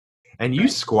and you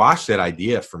squashed that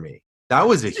idea for me. That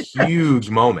was a huge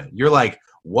moment. You're like,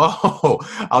 whoa,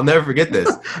 I'll never forget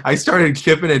this. I started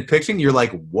chipping and pitching. You're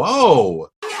like, whoa.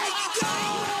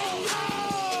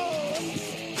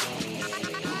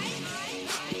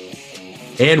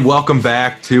 And welcome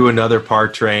back to another Par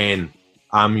Train.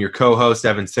 I'm your co-host,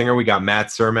 Evan Singer. We got Matt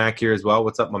Cermak here as well.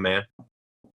 What's up, my man?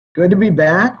 Good to be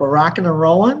back. We're rocking and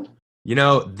rolling. You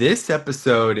know, this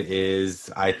episode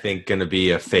is, I think, going to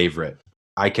be a favorite.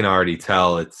 I can already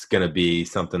tell it's going to be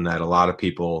something that a lot of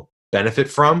people benefit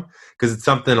from because it's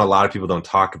something a lot of people don't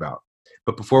talk about.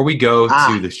 But before we go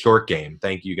to the short game,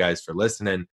 thank you guys for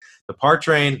listening. The Par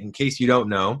Train, in case you don't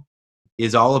know,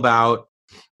 is all about,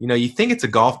 you know, you think it's a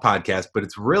golf podcast, but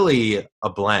it's really a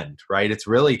blend, right? It's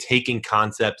really taking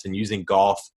concepts and using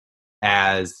golf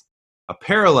as a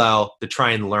parallel to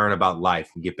try and learn about life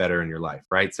and get better in your life,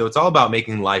 right? So it's all about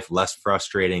making life less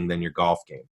frustrating than your golf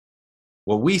game.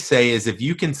 What we say is if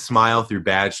you can smile through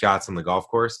bad shots on the golf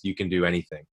course, you can do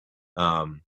anything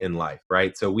in life,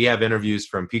 right? So we have interviews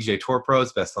from PGA Tour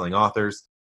pros, best-selling authors,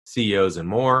 CEOs, and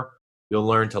more. You'll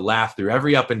learn to laugh through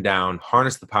every up and down,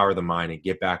 harness the power of the mind, and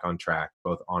get back on track,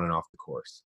 both on and off the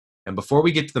course. And before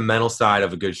we get to the mental side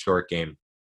of a good short game,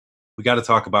 we got to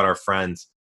talk about our friends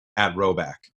at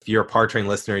Rhoback. If you're a Par Train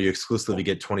listener, you exclusively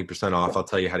get 20% off. I'll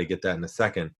tell you how to get that in a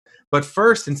second. But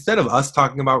first, instead of us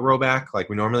talking about Rhoback like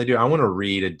we normally do, I want to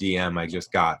read a DM I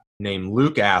just got named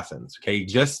Luke Athens. Okay, he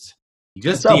just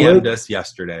DM'd us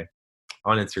yesterday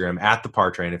on Instagram at the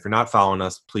Par Train. If you're not following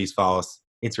us, please follow us.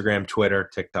 Instagram, Twitter,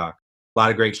 TikTok. A lot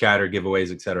of great chatter,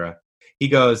 giveaways, etc. He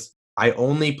goes, I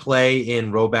only play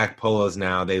in Rhoback polos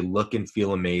now. They look and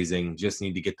feel amazing. Just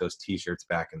need to get those t-shirts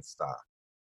back in stock.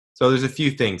 So there's a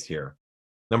few things here.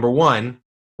 Number one,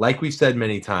 like we've said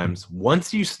many times,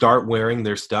 once you start wearing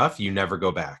their stuff, you never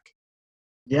go back.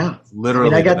 Yeah.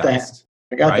 Literally I got best,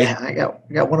 that. I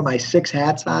got one of my 6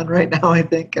 hats on right now, I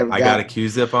think. I got a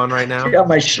Q-zip on right now. I got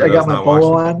my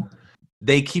polo on.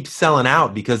 They keep selling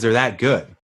out because they're that good,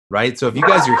 right? So if you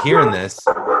guys are hearing this,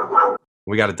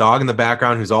 we got a dog in the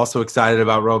background who's also excited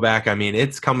about Rhoback. I mean,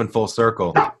 it's coming full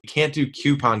circle. You can't do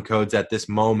coupon codes at this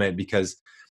moment because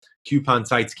coupon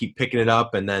sites keep picking it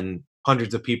up and then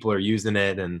hundreds of people are using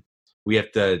it and we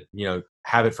have to, you know,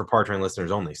 have it for Par Train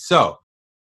listeners only. So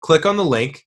click on the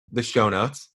link, the show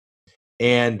notes,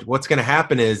 and what's going to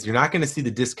happen is you're not going to see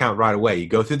the discount right away. You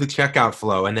go through the checkout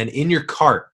flow and then in your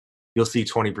cart, you'll see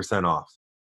 20% off.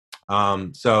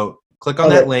 So click on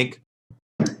that link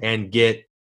and get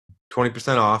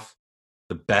 20% off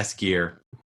the best gear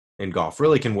in golf.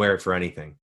 Really can wear it for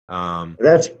anything.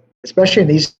 That's especially in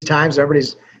these times,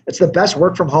 it's the best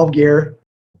work from home gear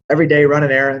every day,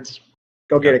 running errands.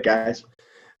 Go get it, guys.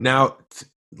 Now,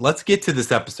 let's get to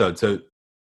this episode. So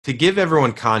to give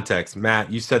everyone context,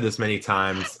 Matt, you said this many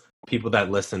times. People that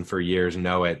listen for years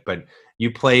know it, but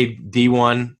you played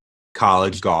D1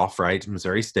 college golf, right?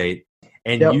 Missouri State.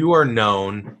 And you are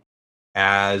known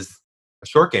as a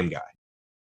short game guy.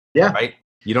 Yeah. Right?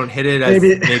 You don't hit it as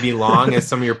maybe long as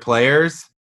some of your players.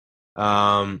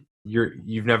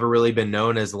 You've never really been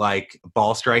known as like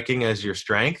ball striking as your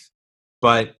strength,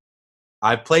 but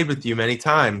I've played with you many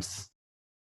times.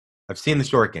 I've seen the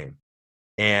short game,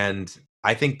 and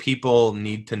I think people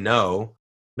need to know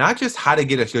not just how to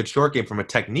get a good short game from a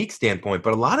technique standpoint,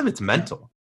 but a lot of it's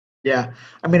mental. Yeah.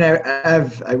 I mean,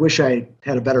 I wish I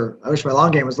wish my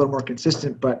long game was a little more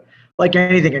consistent, but like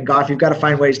anything in golf, you've got to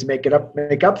find ways to make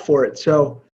up for it.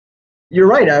 So you're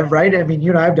right, Ev, right? I mean,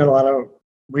 you and I have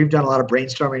we've done a lot of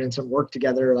brainstorming and some work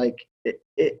together. Like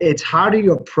it's how do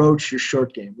you approach your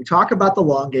short game? We talk about the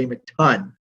long game a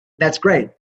ton. That's great.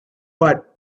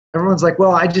 But everyone's like,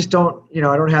 well, I just don't, I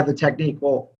don't have the technique.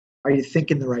 Well, are you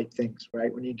thinking the right things,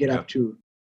 right? When you get up to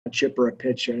a chip or a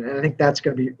pitch. And I think that's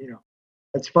going to be,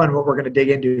 that's fun what we're going to dig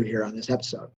into here on this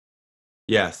episode.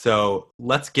 Yeah. So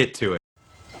let's get to it.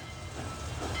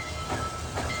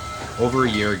 Over a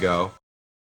year ago,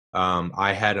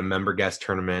 I had a member guest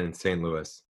tournament in St.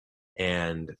 Louis,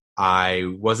 and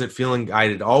I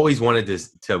had always wanted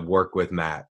to work with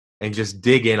Matt and just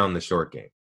dig in on the short game,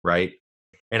 right?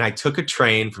 And I took a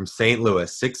train from St.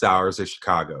 Louis, 6 hours to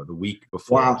Chicago the week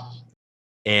before. Wow.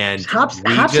 And hops the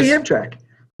Amtrak.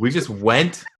 We just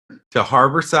went to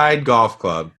Harborside Golf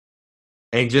Club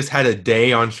and just had a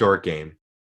day on short game.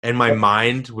 And my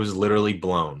mind was literally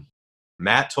blown.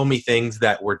 Matt told me things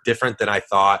that were different than I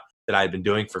thought, that I had been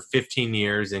doing for 15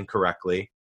 years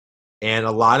incorrectly. And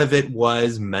a lot of it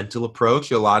was mental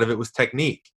approach. A lot of it was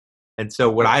technique. And so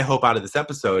what I hope out of this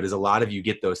episode is a lot of you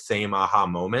get those same aha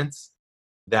moments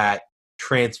that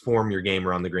transform your game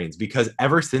around the greens. Because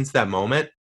ever since that moment,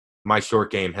 my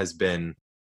short game has been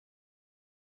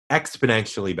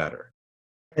exponentially better.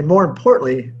 And more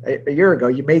importantly, a year ago,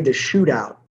 you made the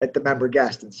shootout at the member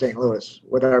guest in St. Louis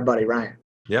with our buddy Ryan.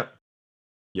 Yep.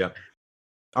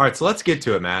 All right, so let's get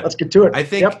to it, Matt. Let's get to it. I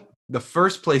think the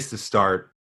first place to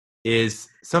start is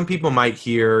some people might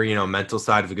hear, mental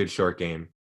side of a good short game,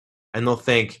 and they'll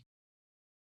think,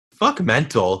 fuck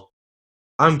mental.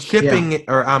 I'm chipping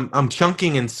or I'm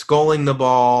chunking and sculling the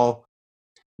ball.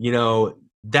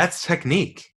 That's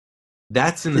technique.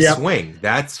 That's in the swing.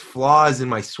 That's flaws in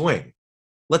my swing.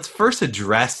 Let's first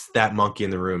address that monkey in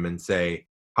the room and say,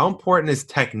 how important is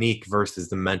technique versus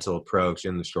the mental approach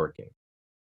in the short game?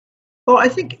 Well,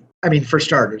 for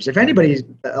starters, I think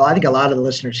a lot of the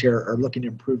listeners here are looking to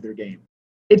improve their game.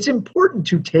 It's important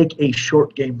to take a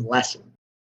short game lesson.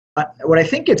 What I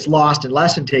think gets lost in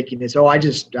lesson taking is, I'm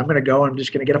just going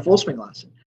to get a full swing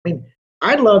lesson.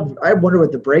 I wonder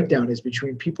what the breakdown is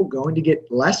between people going to get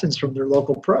lessons from their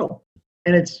local pro.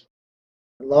 And it's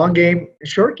a long game, a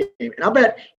short game. And I'll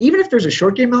bet even if there's a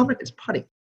short game element, it's putting,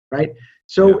 right?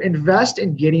 So invest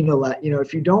in getting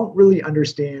if you don't really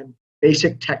understand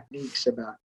basic techniques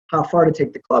about how far to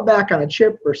take the club back on a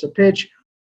chip versus a pitch,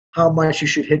 how much you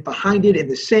should hit behind it in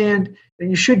the sand, then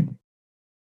you should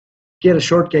get a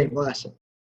short game lesson.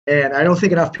 And I don't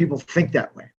think enough people think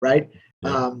that way, right?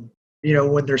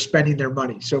 When they're spending their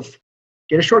money. So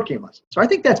get a short game lesson. So I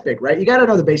think that's big, right? You got to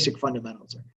know the basic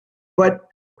fundamentals. But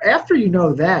after you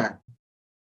know that,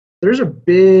 there's a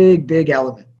big, big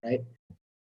element, right?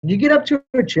 When you get up to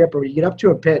a chip or you get up to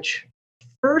a pitch,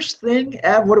 first thing,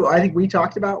 what I think we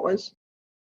talked about was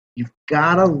you've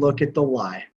got to look at the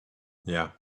lie. Yeah.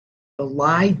 The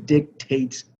lie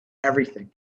dictates everything.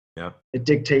 Yeah. It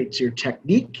dictates your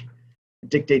technique. It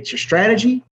dictates your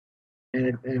strategy.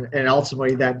 And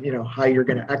ultimately that, how you're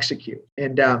going to execute.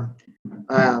 And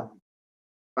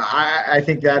I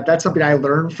think that's something I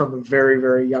learned from a very,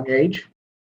 very young age.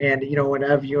 And,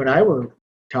 whenever you and I were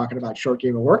talking about short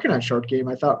game and working on short game,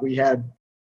 I thought we had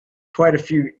quite a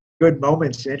few good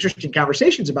moments and interesting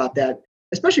conversations about that,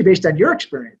 especially based on your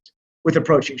experience with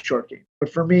approaching short game.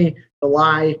 But for me, the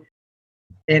lie,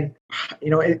 and,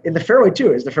 in the fairway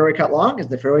too, is the fairway cut long? Is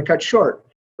the fairway cut short,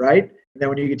 right? And then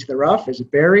when you get to the rough, is it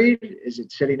buried? Is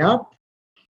it sitting up?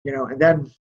 And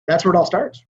then that's where it all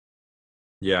starts.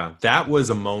 Yeah, that was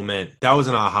a moment. That was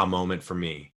an aha moment for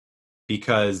me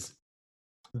because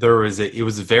it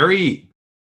was very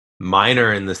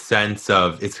minor in the sense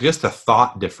of it's just a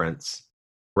thought difference,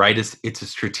 right? It's a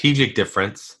strategic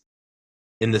difference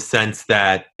in the sense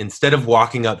that instead of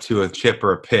walking up to a chip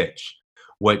or a pitch,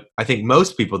 what I think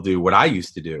most people do, what I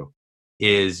used to do,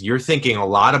 is you're thinking a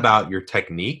lot about your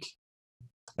technique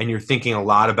and you're thinking a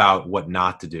lot about what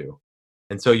not to do.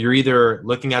 And so you're either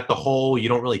looking at the hole, you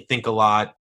don't really think a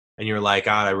lot, and you're like,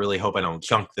 God, I really hope I don't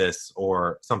chunk this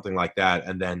or something like that.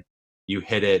 And then you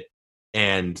hit it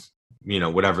and,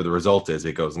 whatever the result is,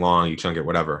 it goes long, you chunk it,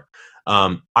 whatever.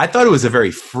 I thought it was a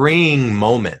very freeing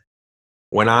moment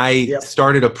when I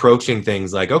started approaching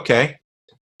things like, okay,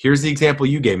 here's the example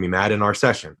you gave me, Matt, in our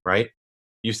session, right?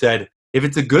 You said, if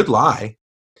it's a good lie,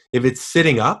 if it's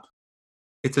sitting up,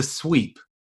 it's a sweep.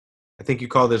 I think you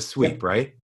call it a sweep,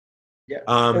 right? Yeah.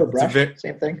 Or brush,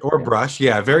 same thing. Or brush,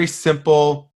 yeah. Very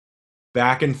simple,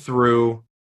 back and through.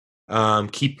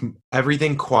 Keep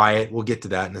everything quiet. We'll get to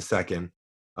that in a second.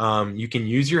 You can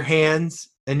use your hands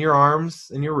and your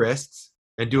arms and your wrists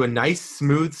and do a nice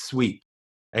smooth sweep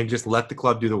and just let the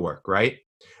club do the work, right?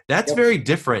 That's very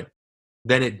different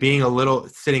than it being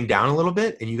sitting down a little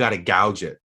bit and you got to gouge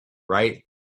it, right?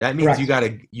 That means you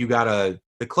gotta,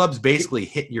 the club's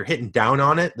basically you're hitting down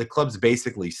on it. The club's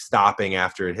basically stopping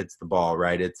after it hits the ball,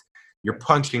 right? You're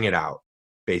punching it out,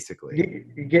 basically.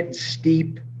 You're getting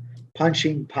steep,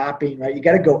 punching, popping, right? You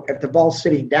got to go, if the ball's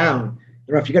sitting down,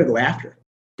 you got to go after it.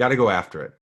 Got to go after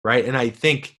it, right? And I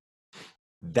think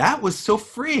that was so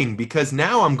freeing because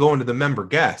now I'm going to the member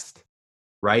guest,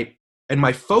 right? And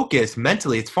my focus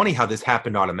mentally, it's funny how this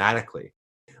happened automatically.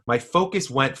 My focus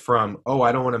went from,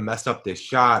 I don't want to mess up this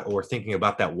shot or thinking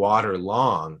about that water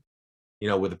long,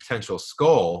 with a potential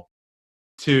skull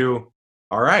to,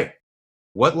 all right,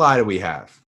 what lie do we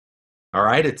have? All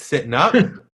right, it's sitting up.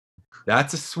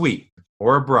 That's a sweep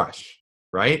or a brush,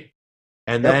 right?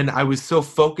 And then I was so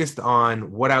focused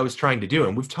on what I was trying to do.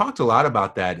 And we've talked a lot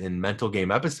about that in mental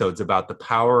game episodes about the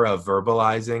power of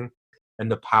verbalizing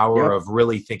and the power of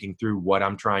really thinking through what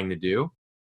I'm trying to do.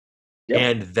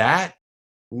 And that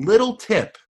little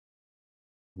tip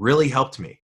really helped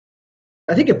me.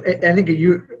 I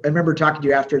remember talking to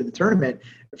you after the tournament.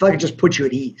 I feel like it just put you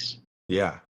at ease.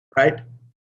 Yeah. Right?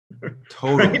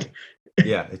 Totally. Right?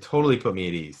 Yeah, it totally put me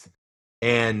at ease.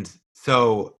 And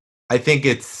so I think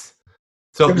it's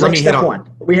So it was let like me hit step on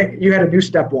one. You had a new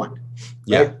step one.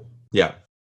 Yeah. Right? Yeah.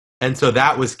 And so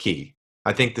that was key.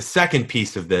 I think the second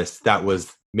piece of this, that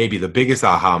was maybe the biggest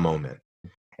aha moment.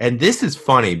 And this is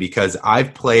funny because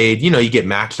I've played, you get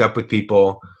matched up with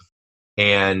people,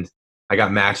 and I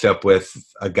got matched up with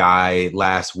a guy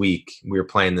last week. We were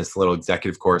playing this little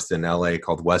executive course in LA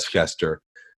called Westchester.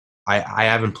 I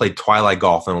haven't played Twilight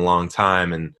Golf in a long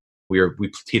time, and we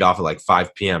teed off at like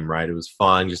 5 p.m., right? It was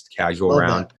fun, just a casual Love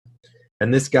round. that.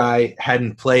 And this guy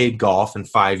hadn't played golf in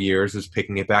 5 years, was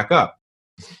picking it back up.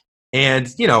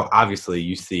 And, obviously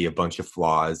you see a bunch of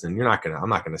flaws, and I'm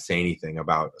not going to say anything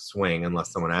about a swing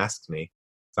unless someone asks me.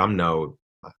 So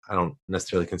I don't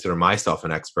necessarily consider myself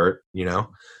an expert,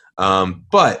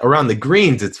 but around the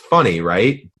greens, it's funny,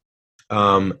 right?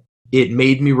 It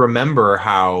made me remember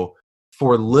how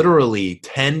for literally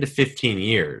 10 to 15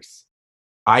 years,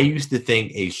 I used to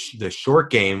think the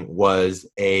short game was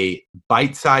a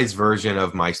bite-sized version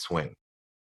of my swing,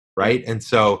 right? And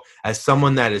so as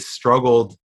someone that has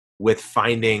struggled with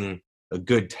finding a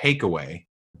good takeaway,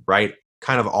 right,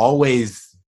 kind of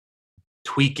always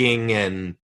tweaking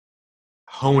and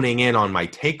honing in on my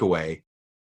takeaway,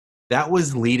 that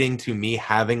was leading to me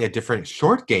having a different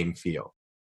short game feel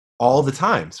all the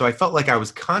time. So I felt like I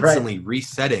was constantly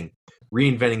resetting,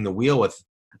 reinventing the wheel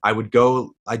I would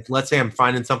go, let's say I'm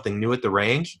finding something new at the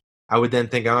range. I would then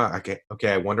think,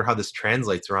 okay, I wonder how this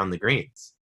translates around the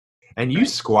greens. And you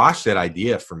squashed that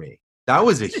idea for me. That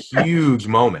was a huge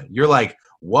moment. You're like,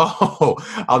 whoa,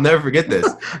 I'll never forget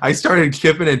this. I started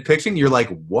chipping and pitching. You're like,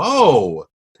 whoa,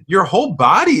 your whole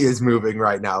body is moving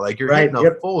right now. Like you're hitting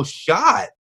a full shot.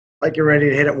 Like you're ready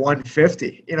to hit at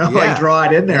 150, like draw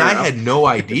it in there. And I had no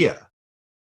idea.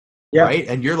 Right?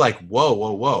 And you're like,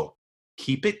 whoa.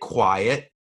 Keep it quiet.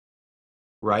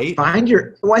 Right? I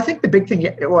think the big thing,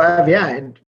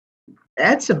 and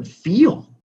add some feel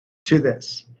to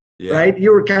this. Yeah. Right?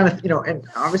 You were kind of, and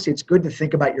obviously it's good to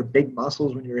think about your big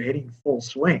muscles when you're hitting full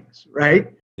swings,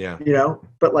 right? Yeah.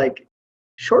 But like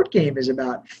short game is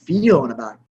about feel and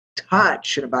about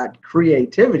touch and about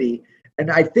creativity. And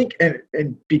I think,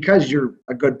 and because you're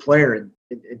a good player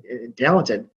and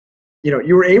talented,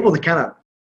 you were able to kind of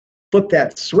flip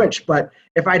that switch. But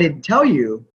if I didn't tell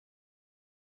you,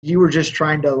 you were just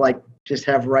trying to just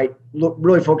have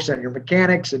really focus on your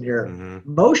mechanics and your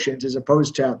motions as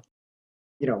opposed to,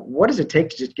 what does it take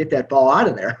to just get that ball out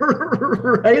of there,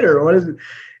 right? Or what is it,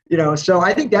 so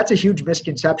I think that's a huge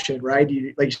misconception, right?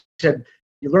 Like you said,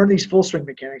 you learn these full swing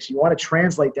mechanics, you want to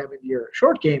translate them into your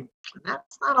short game, and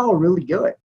that's not all really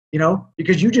good,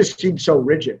 because you just seem so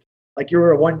rigid. Like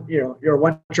you're a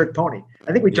one-trick pony.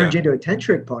 I think we turned you into a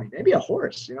 10-trick pony, maybe a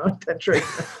horse, 10-trick.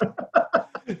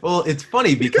 Well, it's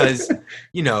funny because,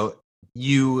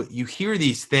 you hear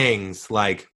these things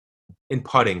like in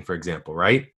putting, for example,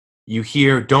 right? You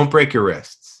hear, don't break your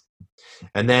wrists.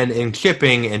 And then in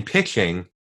chipping and pitching,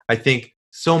 I think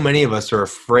so many of us are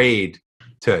afraid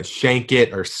to shank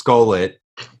it or skull it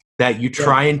that you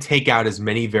try and take out as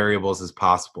many variables as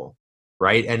possible,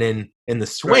 right? And in the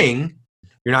swing,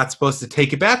 you're not supposed to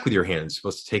take it back with your hands.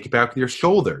 You're supposed to take it back with your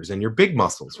shoulders and your big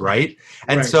muscles, right?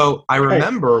 And so I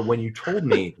remember when you told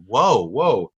me,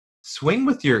 whoa, swing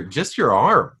with just your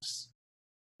arms.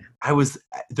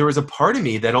 There was a part of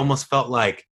me that almost felt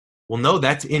like, well, no,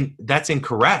 that's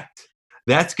incorrect.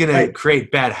 That's going to create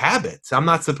bad habits. I'm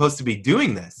not supposed to be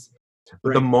doing this.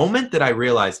 But the moment that I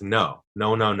realized, no.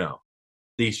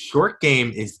 The short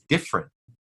game is different.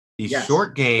 The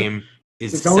short game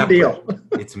is its own deal.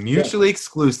 It's mutually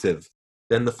exclusive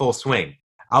than the full swing.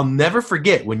 I'll never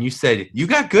forget when you said, you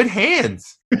got good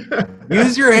hands.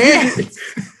 Use your hands.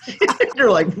 You're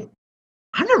like,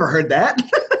 I never heard that.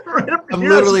 I'm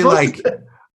literally like,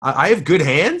 I have good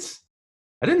hands?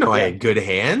 I didn't know I had good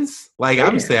hands. Like,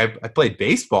 obviously, I played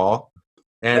baseball,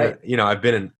 and I've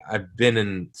been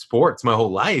in sports my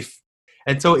whole life,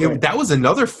 and so that was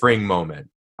another freeing moment.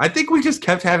 I think we just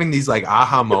kept having these like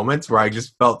aha moments where I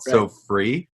just felt so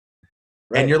free,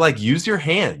 and you're like, use your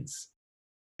hands,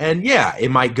 and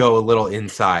it might go a little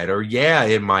inside, or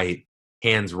it might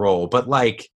hands roll, but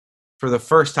like for the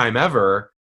first time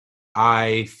ever,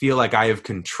 I feel like I have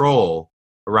control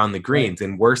around the greens.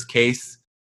 In worst case,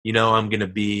 I'm going to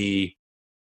be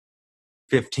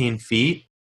 15 feet.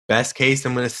 Best case,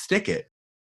 I'm going to stick it.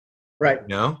 Right.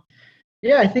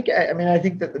 Yeah, I think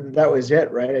that was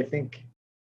it, right? I think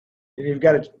you've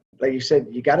got to, like you said,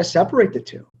 you got to separate the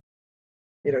two.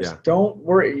 Don't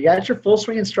worry. You got your full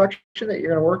swing instruction that you're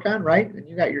going to work on, right? And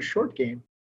you got your short game.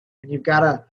 And you've got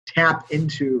to tap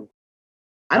into,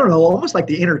 I don't know, almost like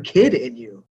the inner kid in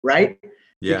you, right?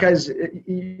 Yeah. Because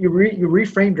you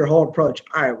reframed your whole approach.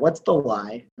 All right, what's the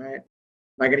lie? All right,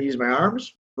 I going to use my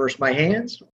arms versus my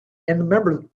hands? And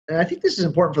remember, and I think this is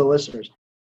important for the listeners,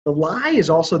 the lie is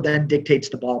also then dictates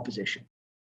the ball position,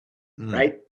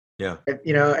 right? Yeah.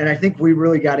 And I think we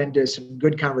really got into some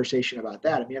good conversation about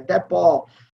that. I mean, if that ball,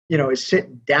 is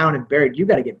sitting down and buried, you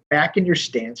got to get back in your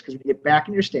stance, because when you get back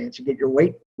in your stance, you get your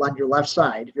weight on your left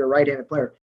side. If you're a right-handed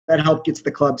player, that help gets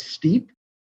the club steep.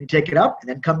 You take it up and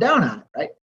then come down on it, right?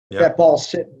 Yeah. If that ball's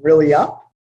sitting really up,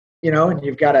 and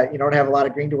you don't have a lot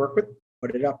of green to work with,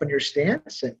 put it up in your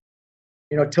stance and,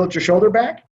 tilt your shoulder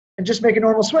back and just make a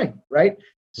normal swing, right?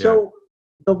 Yeah. So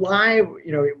the lie,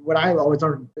 what I always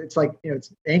learned, it's like,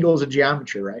 it's angles and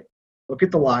geometry, right? Look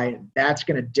at the lie. That's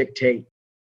going to dictate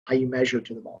how you measure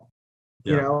to the ball,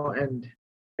 and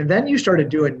then you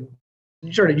started using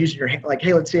your hand, like,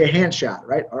 hey, let's see a hand shot,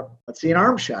 right? Or let's see an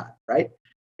arm shot, right?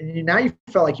 And now you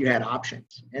felt like you had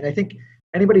options. And I think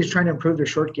anybody who's trying to improve their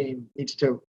short game needs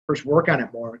to first work on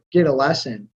it more, get a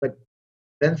lesson, but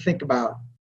then think about,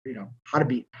 how to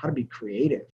be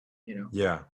creative,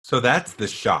 Yeah. So that's the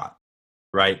shot,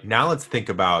 right? Now let's think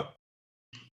about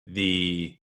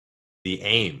the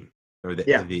aim, or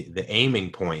the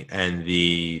aiming point and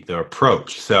the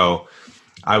approach. So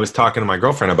I was talking to my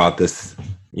girlfriend about this,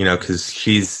 because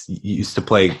she's used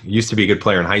to be a good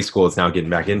player in high school. It's now getting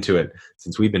back into it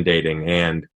since we've been dating.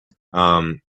 And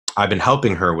I've been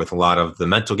helping her with a lot of the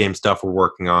mental game stuff we're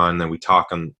working on. Then we talk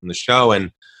on the show,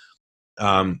 and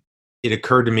it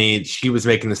occurred to me she was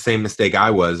making the same mistake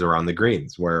I was around the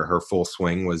greens, where her full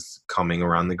swing was coming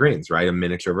around the greens, right? A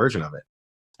miniature version of it.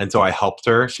 And so I helped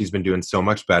her. She's been doing so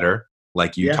much better,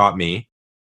 like you taught me.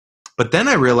 But then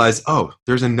I realized,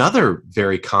 there's another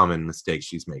very common mistake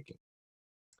she's making.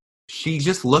 She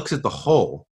just looks at the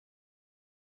hole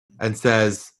and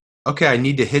says, okay, I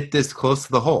need to hit this close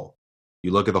to the hole.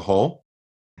 You look at the hole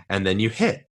and then you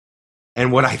hit.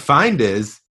 And what I find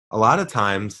is a lot of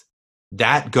times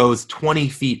that goes 20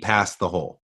 feet past the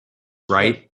hole,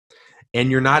 right? Sure. And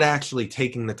you're not actually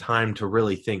taking the time to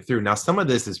really think through. Now, some of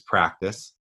this is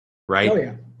practice, right? Oh,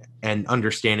 yeah. And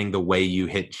understanding the way you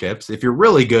hit chips. If you're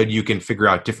really good, you can figure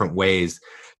out different ways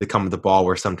to come with the ball,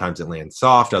 where sometimes it lands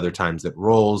soft, other times it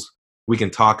rolls. We can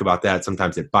talk about that.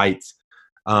 Sometimes it bites.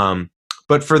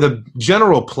 But for the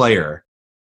general player,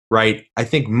 right, I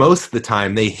think most of the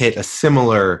time they hit a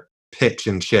similar pitch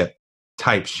and chip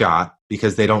type shot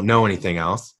because they don't know anything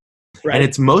else. Right. And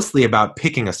it's mostly about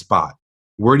picking a spot.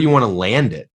 Where do you want to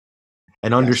land it?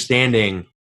 And understanding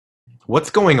what's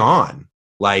going on.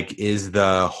 Like, is there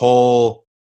a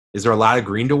lot of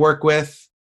green to work with,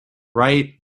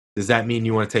 right? Does that mean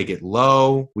you want to take it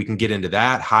low? We can get into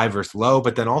that, high versus low.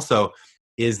 But then also,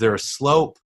 is there a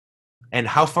slope? And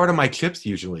how far do my chips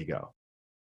usually go,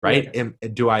 right? Yeah.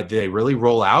 And do they really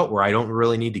roll out where I don't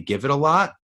really need to give it a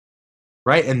lot,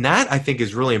 right? And that, I think,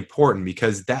 is really important,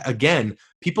 because that, again,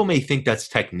 people may think that's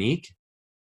technique,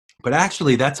 but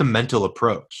actually that's a mental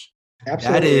approach.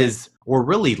 Absolutely. That is, or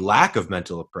really lack of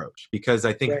mental approach, because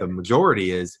I think the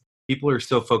majority is people are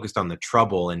so focused on the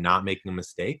trouble and not making a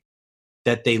mistake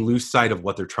that they lose sight of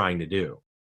what they're trying to do.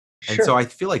 Sure. And so I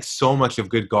feel like so much of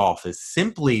good golf is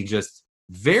simply just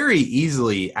very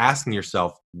easily asking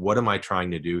yourself, what am I trying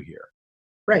to do here?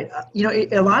 Right.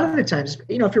 A lot of the times,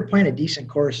 if you're playing a decent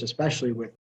course, especially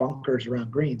with bunkers around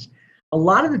greens, a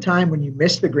lot of the time when you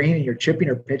miss the green and you're chipping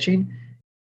or pitching,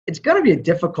 it's going to be a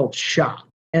difficult shot.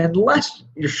 Unless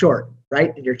you're short,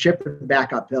 right, and you're chipping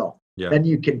back uphill, then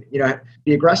you can,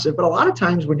 be aggressive. But a lot of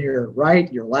times when you're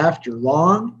right, you're left, you're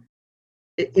long,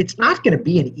 it's not going to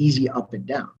be an easy up and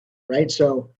down, right?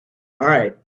 So, all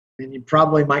right, and you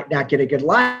probably might not get a good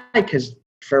lie because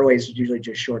fairway is usually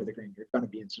just short of the green. You're going to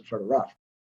be in some sort of rough.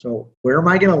 So where am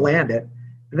I going to land it?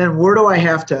 And then where do I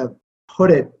have to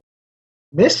put it,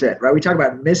 miss it, right? We talk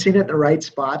about missing it in the right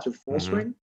spots with full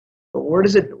swing. But where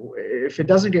does it, if it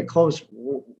doesn't get close,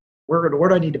 where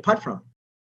do I need to putt from?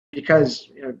 Because,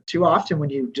 too often when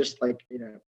you just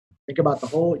think about the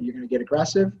hole, you're going to get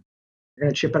aggressive. You're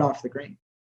going to chip it off the green,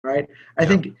 right? I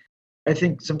think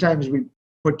sometimes we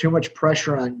put too much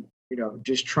pressure on,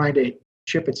 just trying to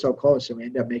chip it so close and we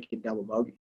end up making double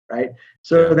bogey, right?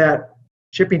 So that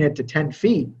chipping it to 10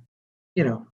 feet,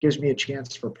 gives me a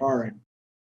chance for par and,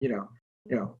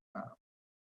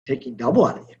 taking double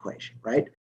out of the equation, right?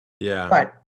 Yeah.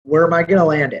 But where am I going to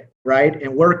land it, right?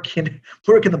 And where can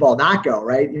the ball not go,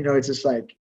 right? It's just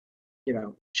like,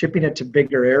 chipping it to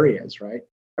bigger areas, right?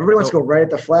 Everybody wants to go right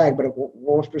at the flag, but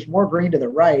if there's more green to the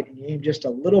right and you aim just a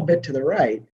little bit to the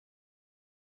right,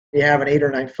 you have an 8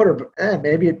 or 9 footer, but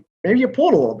maybe you pull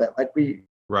it a little bit, like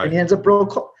and he ends up real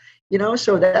close,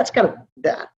 So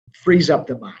that frees up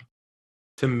the mind.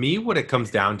 To me, what it comes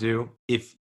down to,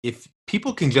 if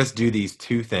people can just do these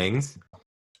two things,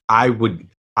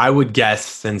 I would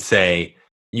guess and say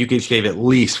you could shave at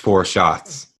least 4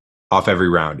 shots off every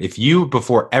round. If you,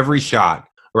 before every shot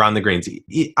around the greens,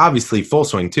 obviously full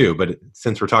swing too, but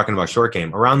since we're talking about short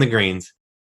game, around the greens,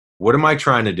 what am I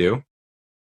trying to do?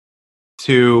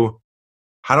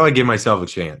 How do I give myself a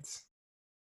chance?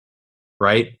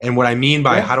 Right? And what I mean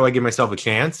by how do I give myself a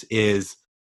chance is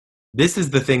this is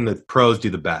the thing that pros do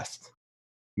the best.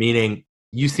 Meaning,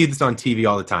 you see this on TV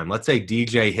all the time. Let's say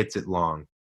DJ hits it long,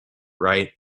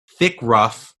 right? Thick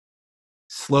rough,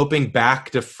 sloping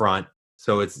back to front.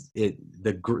 So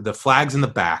the flag's in the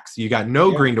back. So you got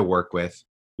no green to work with.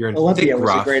 You're in Olympia thick was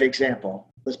rough. a great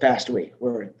example this past week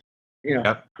where,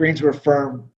 Yep. greens were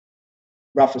firm,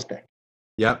 rough was thick.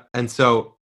 Yep. And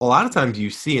so a lot of times you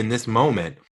see in this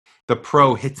moment, the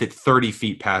pro hits it 30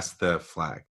 feet past the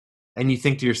flag. And you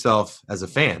think to yourself as a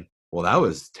fan, well, that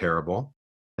was terrible.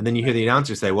 And then you hear the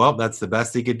announcer say, well, that's the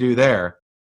best he could do there.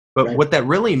 But what that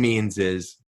really means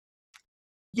is,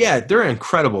 yeah, they're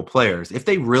incredible players. If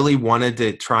they really wanted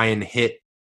to try and hit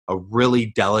a really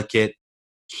delicate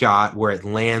shot where it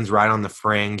lands right on the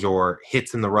fringe or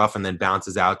hits in the rough and then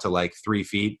bounces out to like 3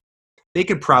 feet, they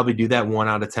could probably do that 1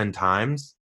 out of 10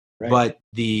 times. Right. But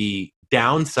the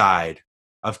downside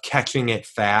of catching it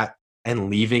fat and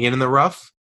leaving it in the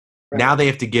rough, now they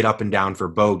have to get up and down for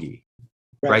bogey.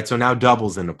 Right? So now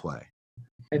doubles into play.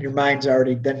 And your mind's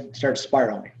already then starts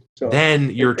spiraling. So then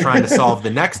you're trying to solve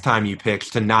the next time you pitch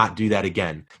to not do that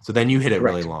again. So then you hit it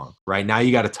really long, right? Now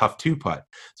you got a tough 2-putt.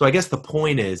 So I guess the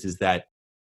point is that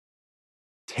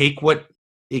take what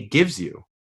it gives you,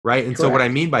 right? And so what I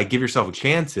mean by give yourself a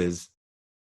chance is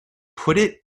put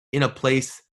it in a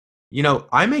place.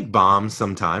 I make bombs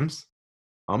sometimes.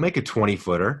 I'll make a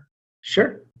 20-footer.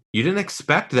 Sure. You didn't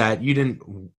expect that. You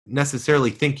didn't necessarily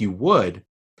think you would.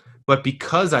 But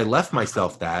because I left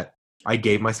myself that, I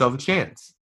gave myself a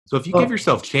chance. So if you give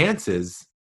yourself chances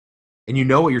and you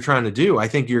know what you're trying to do, I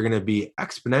think you're going to be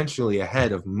exponentially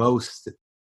ahead of most,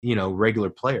 regular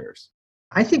players.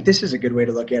 I think this is a good way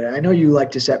to look at it. I know you like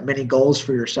to set many goals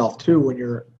for yourself too when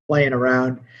you're playing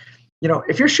around.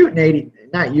 If you're shooting 80,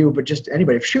 not you, but just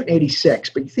anybody, if you're shooting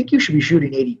 86, but you think you should be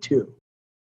shooting 82,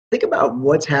 think about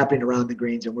what's happening around the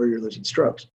greens and where you're losing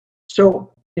strokes.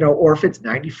 So, or if it's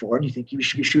 94 and you think you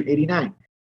should be shooting 89.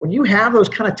 When you have those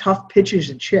kind of tough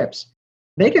pitches and chips,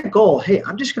 make a goal. Hey,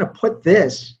 I'm just going to put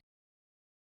this.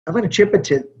 I'm going to chip it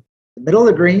to the middle of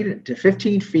the green to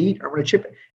 15 feet. I'm going to chip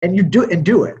it. And you do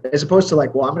it as opposed to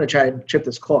like, well, I'm going to try and chip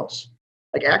this close.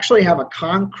 Like actually have a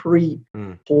concrete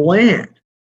plan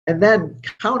and then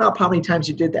count up how many times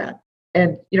you did that.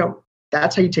 And,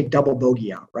 that's how you take double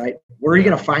bogey out, right? Where are you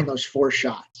going to find those 4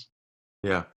 shots?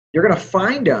 Yeah. You're going to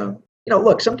find them.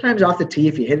 Look, sometimes off the tee,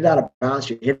 if you hit it out of bounds,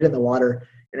 you hit it in the water,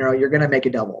 you're going to make a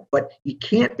double. But you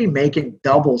can't be making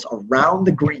doubles around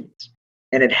the greens.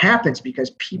 And it happens because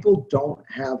people don't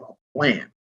have a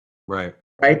plan. Right.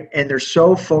 Right? And they're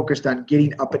so focused on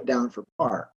getting up and down for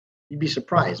par. You'd be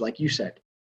surprised, like you said.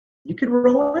 You can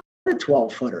roll in a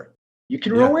 12-footer. You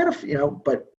can roll in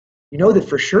but that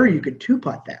for sure you could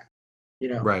 2-putt that.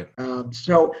 Right.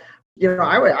 So,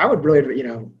 I would really,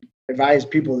 advise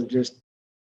people to just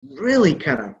really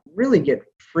get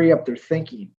free up their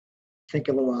thinking, think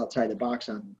a little outside the box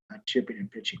on chipping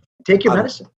and pitching. Take your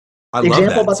medicine. The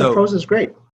example about the pros is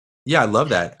great. Yeah, I love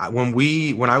that.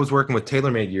 When I was working with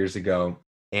TaylorMade years ago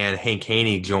and Hank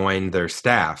Haney joined their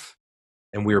staff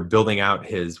and we were building out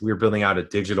a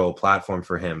digital platform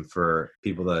for him for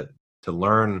people to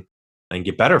learn and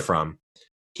get better from.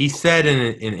 He said in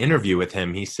an interview with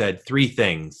him, he said 3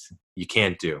 things you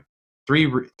can't do.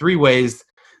 Three ways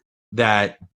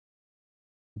that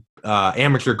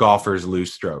amateur golfers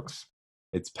lose strokes.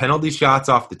 It's penalty shots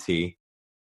off the tee,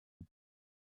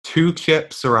 2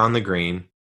 chips around the green,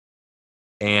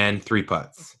 and 3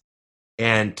 putts.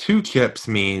 And 2 chips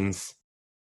means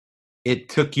it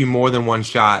took you more than 1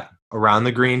 shot around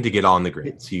the green to get on the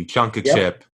green. So you chunk a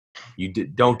chip, you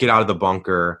don't get out of the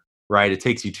bunker. Right? It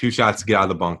takes you 2 shots to get out of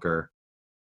the bunker.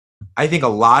 I think a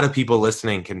lot of people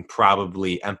listening can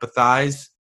probably empathize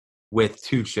with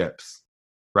 2 chips,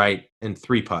 right? And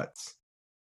 3 putts.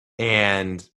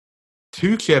 And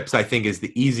 2 chips, I think, is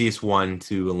the easiest one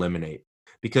to eliminate.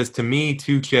 Because to me,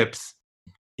 2 chips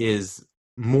is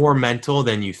more mental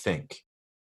than you think,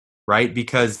 right?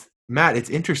 Because, Matt, it's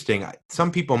interesting.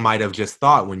 Some people might have just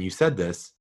thought when you said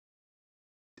this,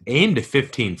 aim to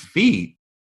 15 feet.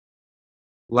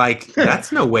 Like,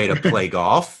 that's no way to play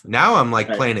golf. Now I'm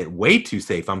playing it way too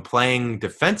safe. I'm playing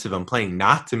defensive. I'm playing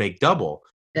not to make double.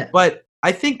 Yeah. But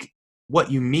I think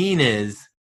what you mean is,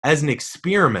 as an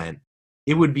experiment,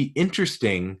 it would be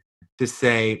interesting to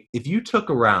say, if you took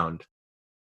a round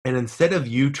And instead of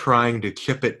you trying to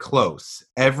chip it close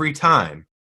every time,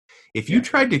 if you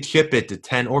tried to chip it to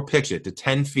 10 or pitch it to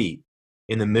 10 feet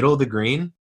in the middle of the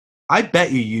green, I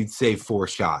bet you'd save 4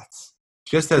 shots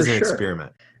just For as an sure.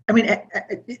 experiment. I mean,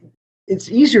 it's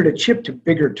easier to chip to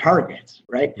bigger targets,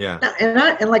 right? Yeah.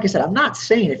 Now, and like I said, I'm not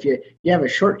saying if you have a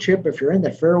short chip, if you're in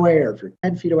the fairway or if you're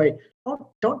 10 feet away,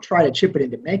 don't try to chip it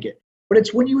in to make it. But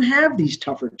it's when you have these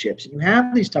tougher chips and you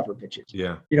have these tougher pitches,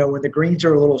 Yeah. when the greens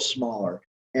are a little smaller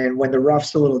and when the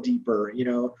rough's a little deeper,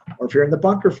 or if you're in the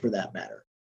bunker for that matter,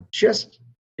 just,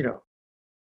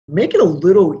 make it a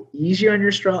little easier on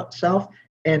yourself.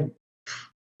 And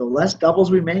the less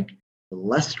doubles we make, the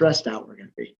less stressed out we're going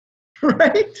to be.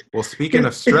 Right? Well, speaking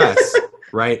of stress,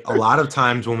 right, a lot of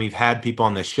times when we've had people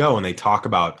on this show and they talk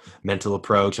about mental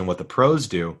approach and what the pros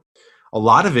do, a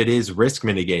lot of it is risk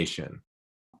mitigation,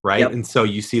 right? Yep. And so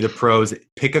you see the pros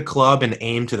pick a club and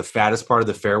aim to the fattest part of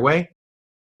the fairway.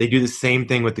 They do the same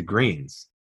thing with the greens.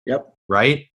 Yep.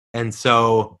 Right? And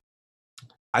so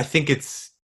I think it's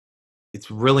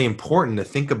really important to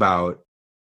think about.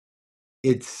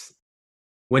 It's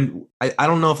when I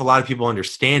don't know if a lot of people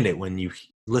understand it when you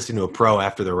listen to a pro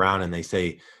after the round and they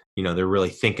say, they're really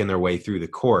thinking their way through the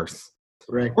course.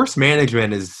 Right. Course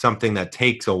management is something that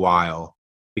takes a while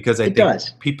because I think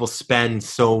people spend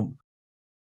so.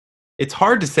 It's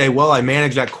hard to say, well, I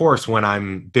manage that course when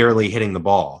I'm barely hitting the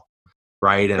ball,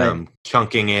 right? And I'm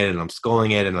chunking it and I'm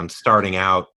sculling it and I'm starting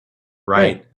out,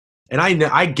 right? And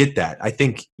I get that. I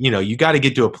think, you got to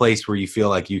get to a place where you feel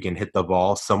like you can hit the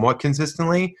ball somewhat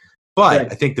consistently.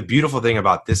 But I think the beautiful thing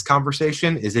about this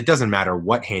conversation is it doesn't matter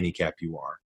what handicap you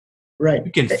are. Right.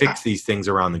 You can fix these things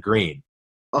around the green.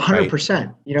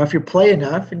 100%. If you play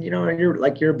enough and,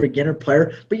 you're a beginner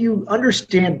player, but you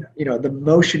understand, the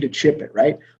motion to chip it,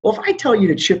 right? Well, if I tell you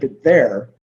to chip it there,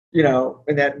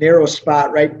 in that narrow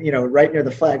spot, right, right near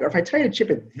the flag, or if I tell you to chip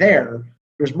it there,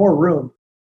 there's more room.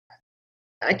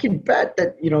 I can bet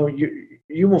that,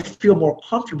 you will feel more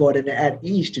comfortable at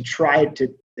ease to try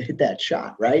to hit that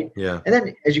shot, right? Yeah. And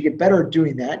then as you get better at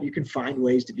doing that, you can find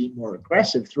ways to be more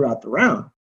aggressive throughout the round.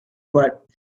 But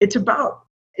it's about,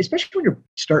 especially when you're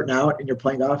starting out and you're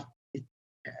playing golf,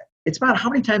 it's about how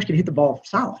many times you can hit the ball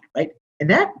solid, right? And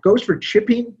that goes for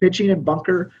chipping, pitching, and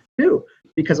bunker too,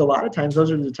 because a lot of times those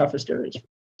are the toughest areas.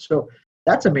 So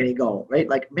that's a mini goal, right?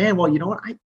 Like, man, well, you know what?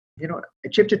 I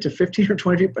chipped it to 15 or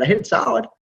 20 feet, but I hit it solid,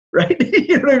 right?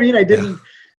 You know what I mean? I didn't,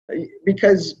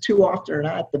 because too often or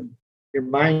not, your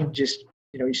mind just,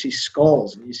 you see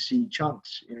skulls and you see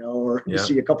chunks, or you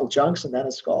see a couple chunks and then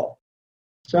a skull.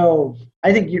 So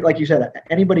I think like you said,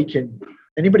 anybody can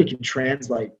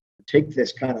take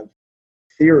this kind of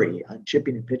theory on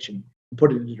chipping and pitching and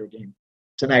put it into their game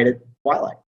tonight at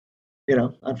Twilight.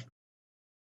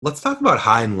 Let's talk about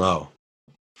high and low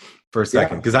for a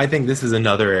second, because I think this is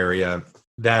another area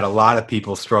that a lot of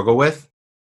people struggle with,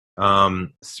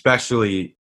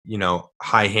 especially,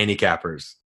 high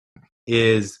handicappers,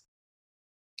 is,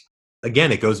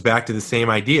 again, it goes back to the same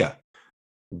idea.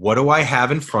 What do I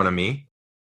have in front of me?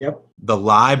 Yep. The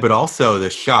lie, but also the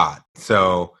shot.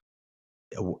 So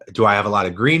do I have a lot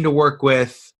of green to work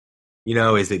with?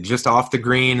 Is it just off the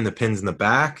green and the pin's in the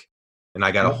back and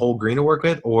I got a whole green to work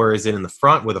with? Or is it in the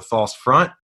front with a false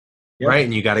front? Yep. Right?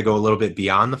 And you got to go a little bit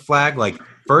beyond the flag. Like,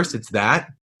 first, it's that.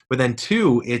 But then,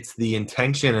 two, it's the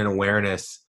intention and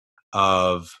awareness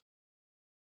of,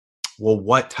 well,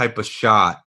 what type of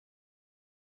shot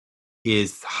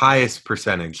is highest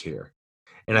percentage here?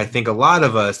 And I think a lot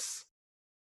of us,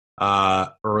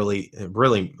 really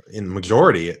in the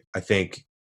majority, I think,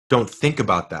 don't think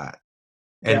about that.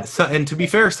 And and to be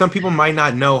fair, some people might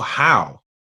not know how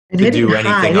to do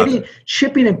anything other.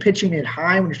 Chipping and pitching it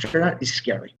high when you're starting out is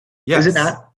scary. Yes. Is it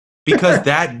not? Because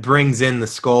that brings in the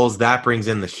skulls, that brings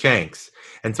in the shanks.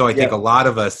 And so I think a lot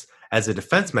of us, as a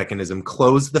defense mechanism,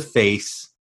 close the face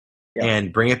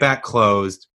and bring it back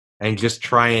closed and just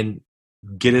try and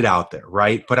get it out there,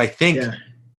 right? But I think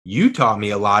you taught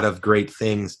me a lot of great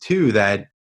things too, that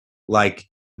like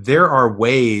there are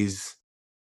ways,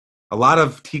 a lot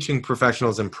of teaching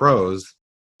professionals and pros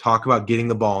talk about getting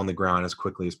the ball on the ground as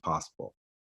quickly as possible,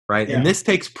 right? And this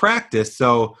takes practice.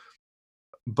 So,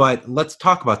 but let's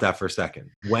talk about that for a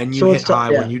second. When you hit high,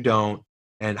 when you don't,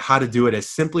 and how to do it as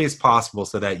simply as possible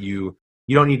so that you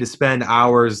don't need to spend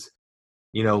hours,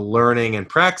 learning and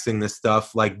practicing this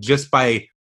stuff. Like just by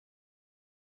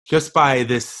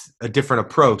this a different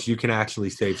approach, you can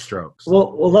actually save strokes.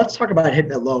 Well, let's talk about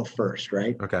hitting it low first,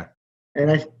 right? Okay.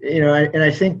 And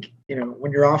I think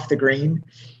when you're off the green,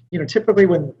 typically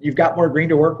when you've got more green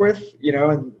to work with,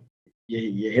 and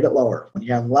you hit it lower. When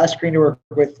you have less green to work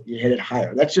with, you hit it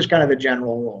higher. That's just kind of the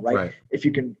general rule, right? If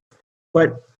you can,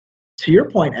 but to your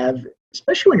point, Ev,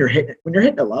 especially when you're hitting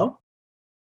it low,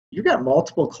 you've got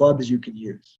multiple clubs you can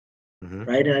use,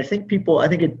 right? And I think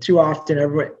it too often,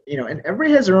 everybody, and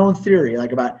everybody has their own theory,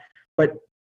 but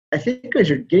I think as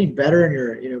you're getting better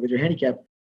and with your handicap,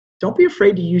 don't be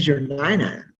afraid to use your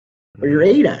 9-iron or your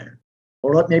 8-iron,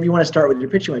 or maybe you want to start with your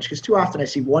pitching wedge, because too often I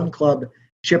see one club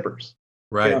chippers.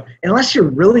 Right. Unless you're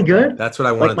really good. That's what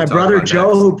I wanted like to my talk brother about Joe,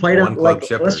 next. who played on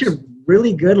chippers. unless you're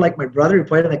really good, like my brother who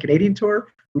played on the Canadian tour,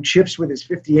 who chips with his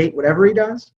 58, whatever he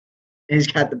does, and he's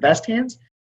got the best hands.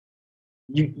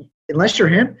 Unless you're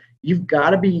him, you've got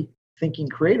to be thinking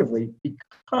creatively,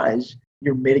 because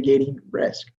you're mitigating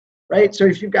risk, right? So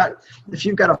if you've got a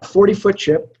 40-foot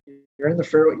chip, you're in the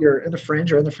fairway, you're in the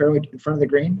fringe or in the fairway in front of the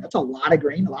green. That's a lot of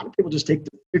green. A lot of people just take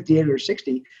the 58 or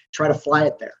 60, try to fly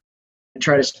it there and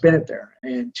try to spin it there.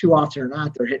 And too often or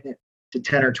not, they're hitting it to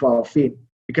 10 or 12 feet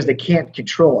because they can't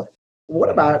control it. What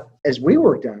about, as we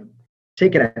worked on,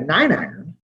 taking a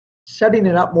 9-iron, setting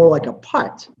it up more like a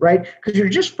putt, right? Because you're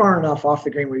just far enough off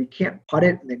the green where you can't putt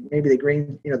it, and then maybe the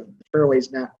green, the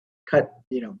fairway's not cut,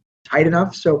 tight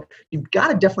enough. So you've got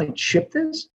to definitely chip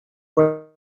this, but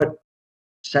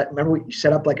remember you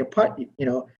set up like a putt,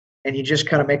 and you just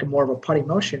kind of make a more of a putting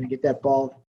motion and get that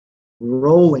ball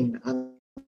rolling on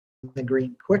the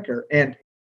green quicker, and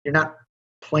you're not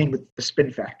playing with the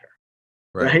spin factor,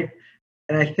 right?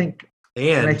 And I think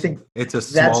it's a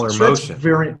smaller motion.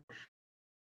 Very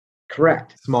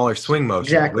correct. Smaller swing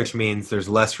motion, exactly. Which means there's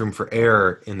less room for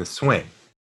error in the swing.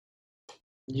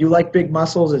 You like big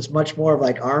muscles. It's much more of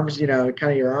like arms, kind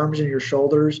of your arms and your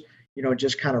shoulders,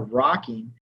 just kind of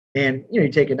rocking. And, you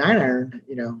take a 9-iron,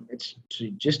 it's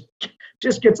just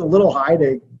gets a little high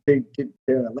to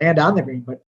land on the green,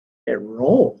 but it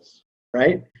rolls,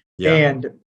 right? Yeah.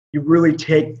 And you really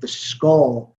take the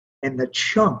skull and the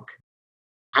chunk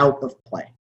out of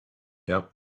play.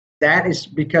 Yep. That is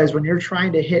because when you're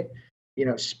trying to hit,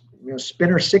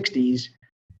 spinner 60s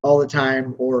all the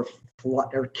time, or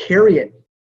carry it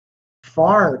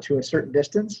far to a certain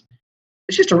distance,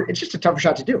 it's just a tougher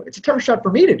shot to do. It's a tougher shot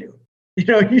for me to do.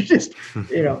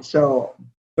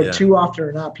 Too often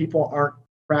or not, people aren't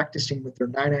practicing with their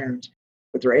 9-irons,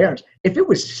 with their 8-irons. If it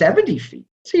was 70 feet,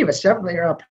 say you have a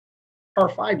 7-iron par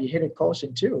 5, you hit it close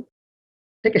in 2,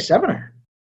 take a 7-iron.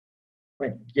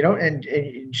 And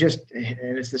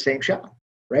it's the same shot,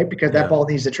 right? Because that ball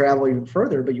needs to travel even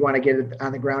further, but you want to get it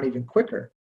on the ground even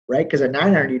quicker, right? Because a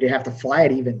 9-iron, you'd have to fly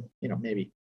it even, maybe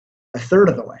a third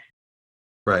of the way.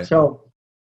 Right. So,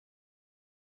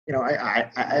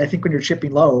 I think when you're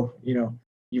chipping low,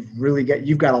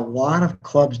 you've got a lot of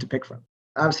clubs to pick from.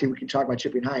 Obviously, we can talk about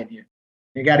chipping high, and you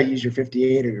got to use your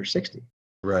 58 or your 60.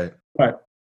 Right. But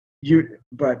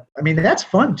that's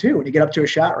fun too. When you get up to a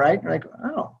shot, right? You're like,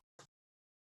 oh,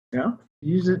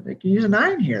 use it. I can use a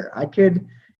 9 here. I could,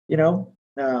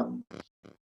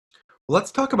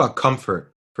 Let's talk about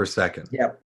comfort for a second.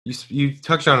 Yeah. You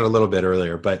touched on it a little bit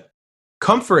earlier, but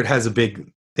comfort has a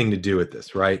big thing to do with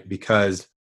this, right? Because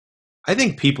I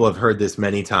think people have heard this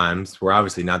many times. We're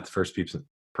obviously not the first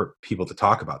people to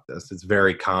talk about this. It's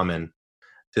very common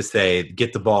to say,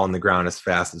 get the ball on the ground as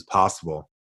fast as possible.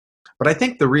 But I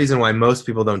think the reason why most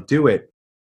people don't do it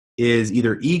is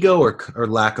either ego or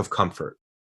lack of comfort.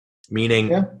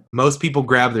 Meaning most people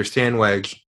grab their sand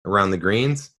wedge around the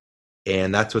greens,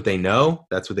 and that's what they know.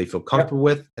 That's what they feel comfortable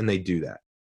with, and they do that.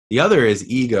 The other is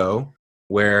ego,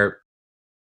 where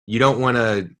you don't want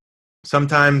to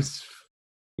sometimes,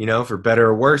 for better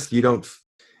or worse, you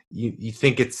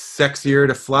think it's sexier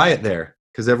to fly it there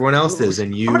because everyone else is,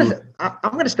 and you.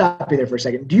 I'm going to stop you there for a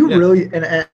second. Do you really?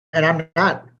 And I'm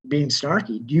not being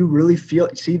snarky. Do you really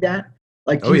see that?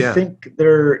 Like, do you think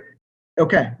they're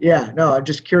okay? Yeah. No, I'm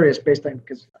just curious based on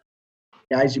because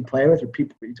guys you play with or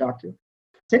people that you talk to.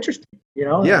 It's interesting,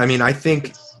 Yeah, I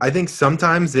think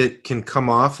sometimes it can come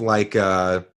off like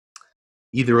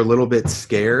either a little bit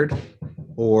scared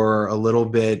or a little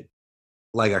bit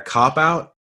like a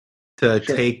cop-out to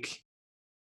take,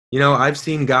 I've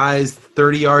seen guys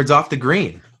 30 yards off the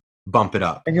green bump it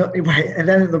up. And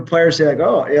then the players say, like,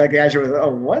 oh, like guys are, oh,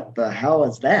 what the hell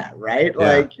is that, right?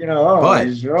 Yeah. Like,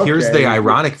 But here's the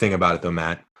ironic thing about it, though,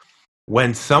 Matt.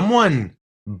 When someone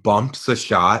bumps a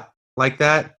shot like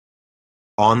that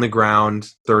on the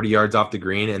ground 30 yards off the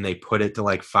green and they put it to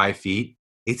like 5 feet,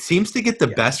 it seems to get the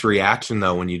best reaction,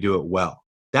 though, when you do it well.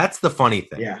 That's the funny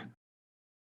thing. Yeah.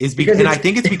 And I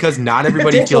think it's because not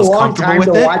everybody feels comfortable with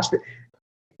it.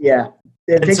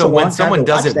 It takes so a long when someone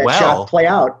does it well, shot play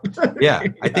out. Yeah,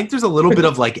 I think there's a little bit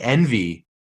of like envy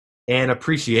and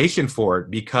appreciation for it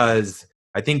because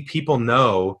I think people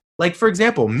know, like for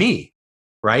example, me,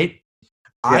 right?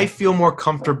 Yeah. I feel more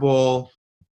comfortable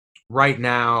right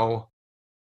now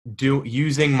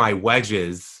using my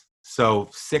wedges, so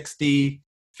 60,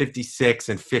 56,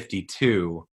 and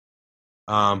 52.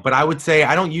 But I would say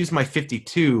I don't use my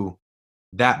 52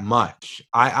 that much.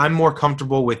 I'm more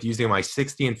comfortable with using my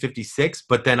 60 and 56,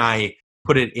 but then I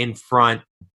put it in front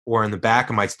or in the back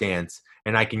of my stance,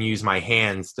 and I can use my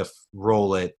hands to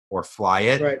roll it or fly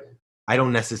it. Right. I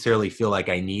don't necessarily feel like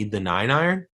I need the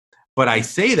 9-iron, but I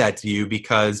say that to you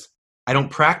because I don't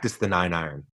practice the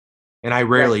 9-iron, and I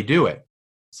rarely do it.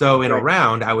 So in a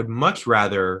round, I would much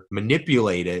rather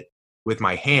manipulate it with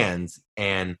my hands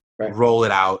and roll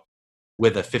it out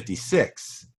with a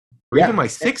 56 or even my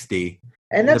 60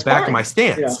 and in that's the back fine. of my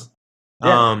stance.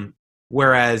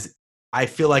 Whereas I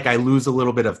feel like I lose a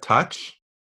little bit of touch,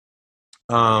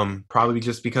 probably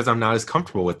just because I'm not as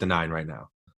comfortable with the 9 right now.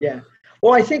 Yeah.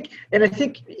 Well, I think, and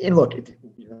look,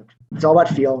 it's all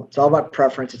about feel. It's all about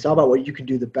preference. It's all about what you can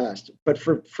do the best. But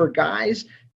for guys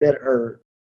that are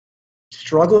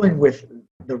struggling with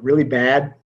the really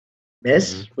bad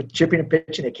miss, with chipping and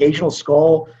pitching, occasional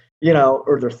skull,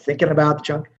 or they're thinking about the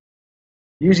chunk,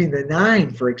 using the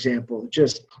 9, for example,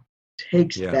 just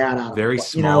takes that out. Very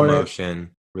small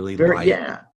motion, really light.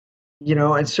 Yeah.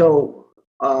 And so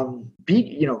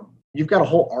you've got a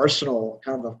whole arsenal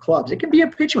kind of clubs. It can be a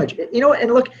pitching wedge.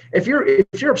 And look, if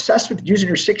you're obsessed with using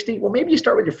your 60, well, maybe you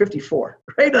start with your 54,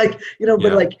 right?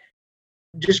 But like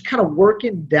just kind of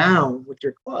working down with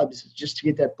your clubs just to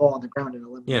get that ball on the ground and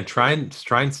eliminate. Yeah, try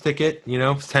and stick it,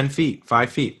 10 feet, 5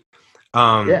 feet.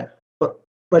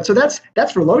 But so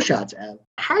that's for low shots.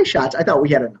 High shots, I thought we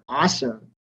had an awesome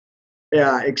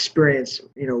experience,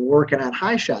 working on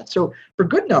high shots. So for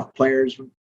good enough players,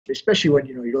 especially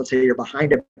when let's say you're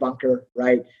behind a bunker,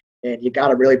 right, and you got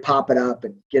to really pop it up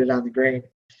and get it on the green.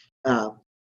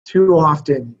 Too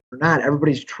often, or not,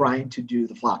 everybody's trying to do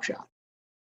the flop shot,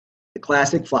 the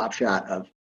classic flop shot of,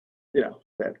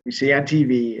 that we see on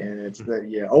TV, and it's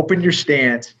you open your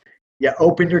stance, you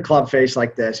open your club face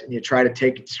like this, and you try to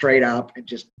take it straight up and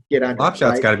just get on. Flop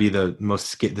shot's got to be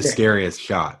the scariest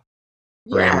shot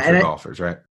for amateur golfers,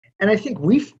 right? And I think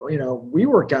we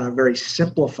worked on a very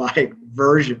simplified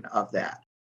version of that,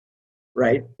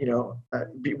 right?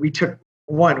 We took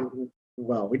one.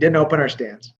 Well, we didn't open our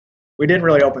stance. We didn't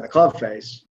really open the club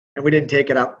face, and we didn't think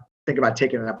about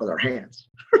taking it up with our hands,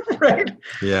 right?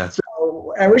 Yeah.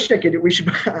 So I wish I could.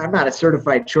 I'm not a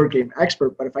certified short game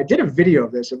expert, but if I did a video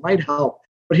of this, it might help.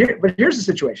 But here's the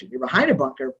situation: you're behind a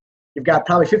bunker. You've got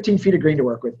probably 15 feet of green to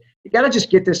work with. You got to just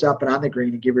get this up and on the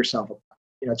green and give yourself a.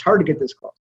 It's hard to get this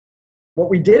close. What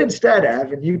we did instead,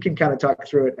 Ev, and you can kind of talk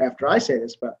through it after I say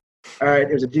this, but all right,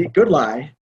 it was a good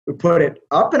lie. We put it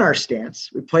up in our stance.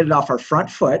 We played it off our front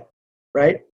foot,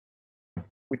 right?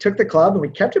 We took the club and we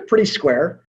kept it pretty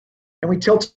square, and we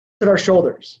tilted our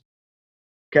shoulders.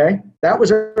 Okay? That was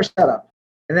our setup.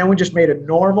 And then we just made a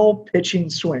normal pitching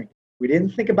swing. We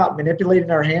didn't think about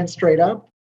manipulating our hands straight up.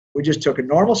 We just took a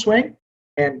normal swing,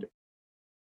 and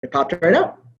it popped right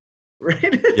out.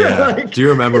 Right? Yeah. Do you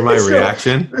remember my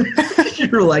reaction?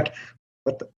 You're like,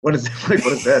 what is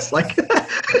this? Like,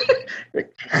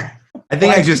 I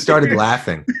think I just started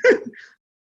laughing.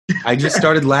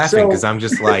 Because I'm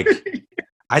just like,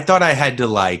 I thought I had to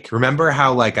remember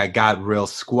how I got real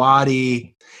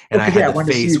squatty and I had the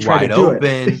face wide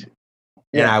open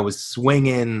and I was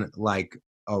swinging like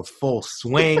a full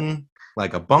swing,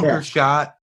 like a bunker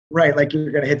shot. Right. Like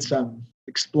you're going to hit some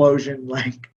explosion,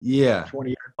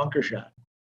 20-yard bunker shot.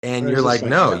 And you're like,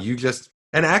 no, you just,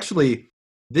 and actually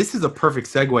this is a perfect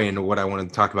segue into what I wanted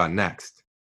to talk about next,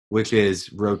 which is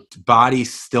body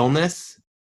stillness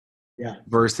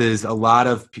versus a lot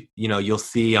of, you'll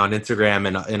see on Instagram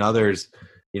and others,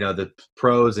 the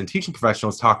pros and teaching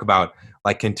professionals talk about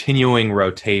continuing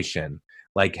rotation,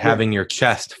 having your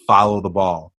chest follow the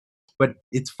ball. But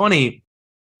it's funny.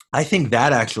 I think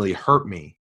that actually hurt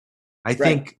me. I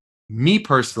think me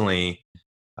personally,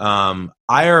 I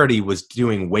already was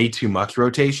doing way too much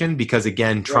rotation because,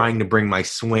 again, trying to bring my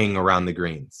swing around the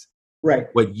greens. Right.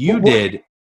 What you did.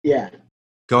 Yeah.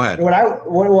 Go ahead.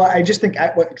 I just think,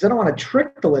 because I don't want to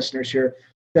trick the listeners here,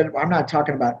 that I'm not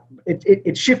talking about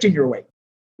it's shifting your weight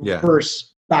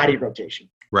versus body rotation.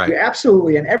 Right. You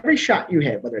absolutely, in every shot you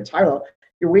hit, whether it's high or low,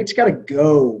 your weight's got to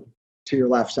go to your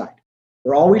left side.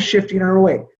 We're always shifting our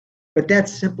weight, but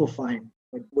that's simplifying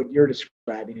what you're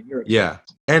describing in your experience.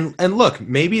 And look,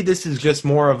 maybe this is just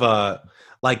more of a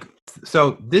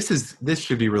so this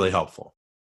should be really helpful.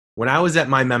 When I was at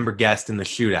my member guest in the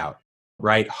shootout,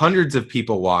 right, hundreds of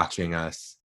people watching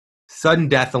us, sudden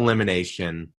death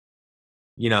elimination,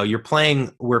 you're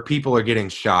playing where people are getting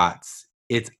shots.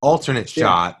 It's alternate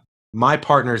shot. My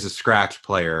partner's a scratch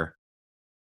player.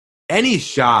 Any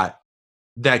shot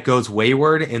that goes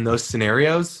wayward in those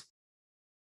scenarios,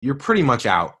 you're pretty much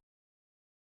out,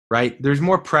 right? There's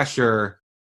more pressure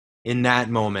in that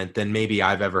moment than maybe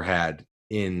I've ever had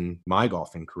in my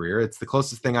golfing career. It's the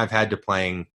closest thing I've had to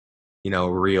playing,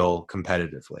 real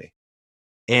competitively.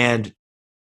 And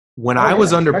when I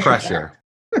was under pressure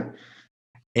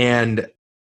and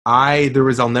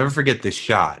I'll never forget this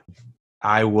shot.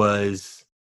 I was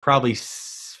probably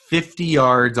 50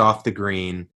 yards off the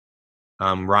green.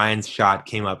 Ryan's shot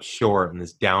came up short in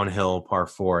this downhill par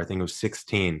 4. I think it was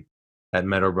 16 at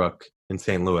Meadowbrook in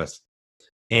St. Louis.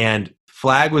 And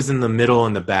flag was in the middle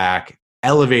and the back,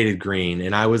 elevated green,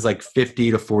 and I was like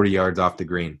 50 to 40 yards off the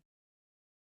green.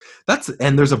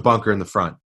 And there's a bunker in the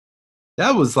front.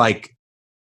 That was like,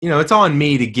 it's on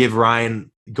me to give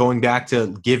Ryan, going back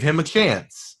to give him a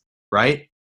chance, right?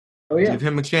 Oh, yeah. Give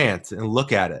him a chance and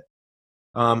look at it.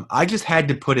 I just had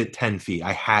to put it 10 feet.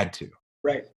 I had to.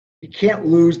 Right. You can't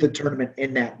lose the tournament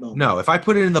in that moment. No, if I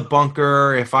put it in the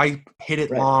bunker, if I hit it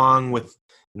long with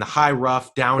the high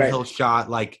rough downhill shot,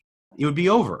 like it would be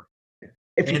over.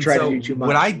 If you try to do too much.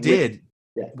 What I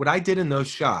did in those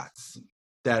shots,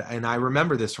 and I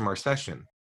remember this from our session,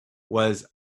 was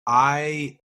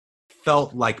I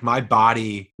felt like my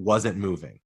body wasn't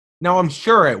moving. Now I'm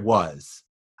sure it was,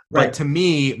 but to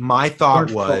me, my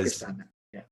thought was,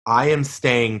 I am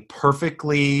staying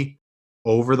perfectly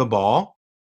over the ball,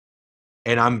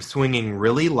 and I'm swinging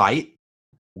really light,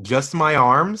 just my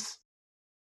arms,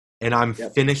 and I'm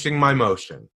finishing my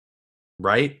motion,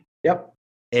 right? Yep.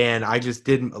 And I just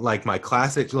did like my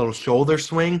classic little shoulder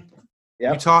swing.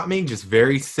 You taught me, just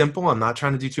very simple. I'm not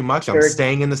trying to do too much. I'm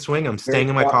staying in the swing. I'm staying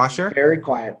in my posture. Very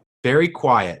quiet. Very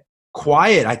quiet.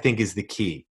 Quiet, I think, is the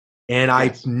key. And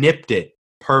I nipped it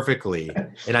perfectly.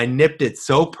 And I nipped it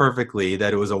so perfectly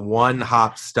that it was a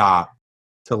one-hop stop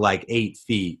to like 8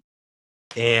 feet.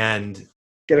 And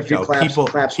get a few claps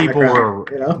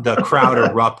the crowd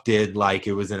erupted like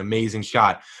it was an amazing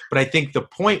shot. But I think the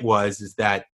point is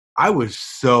that I was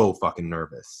so fucking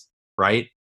nervous, right?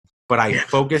 But I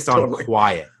focused on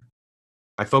quiet.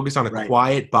 I focused on a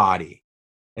quiet body.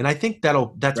 And I think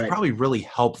that's probably really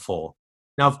helpful.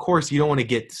 Now, of course, you don't want to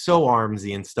get so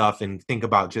armsy and stuff and think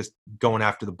about just going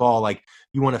after the ball. Like,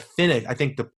 you want to finish. I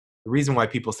think the reason why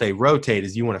people say rotate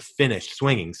is you want to finish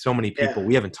swinging. So many people,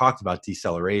 we haven't talked about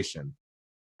deceleration.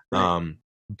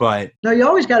 But no, you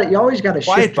always got to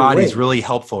quiet body is really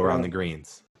helpful around the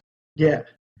greens. Yeah.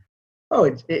 Oh,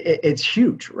 it's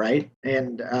huge, right?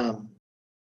 And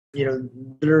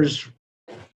there's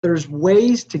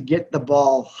ways to get the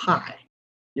ball high,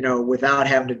 without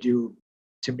having to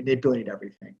manipulate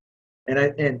everything.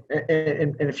 And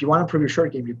if you want to improve your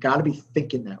short game, you've got to be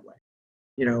thinking that way,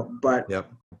 But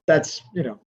that's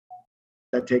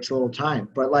that takes a little time.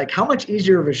 But like, how much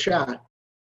easier of a shot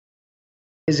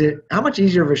is it? How much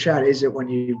easier of a shot is it when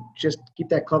you just keep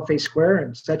that club face square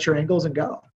and set your angles and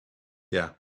go? Yeah.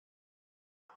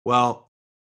 Well,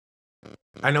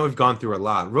 I know we've gone through a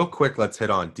lot. Real quick, let's hit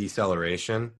on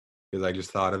deceleration because I just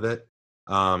thought of it.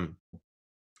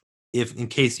 If in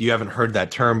case you haven't heard that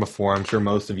term before, I'm sure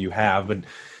most of you have, but in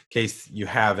case you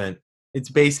haven't, it's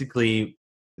basically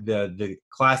the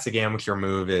classic amateur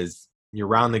move is you're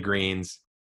around the greens,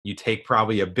 you take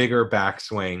probably a bigger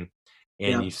backswing,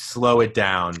 and you slow it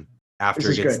down after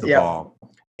it gets the ball.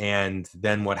 And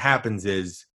then what happens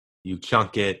is you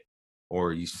chunk it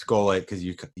or you skull it because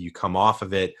you come off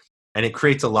of it, and it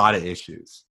creates a lot of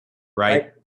issues,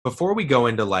 right? Before we go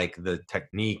into like the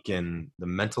technique and the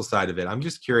mental side of it, I'm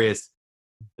just curious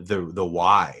the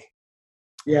why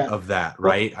of that,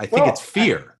 right? I think it's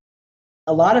fear.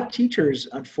 A lot of teachers,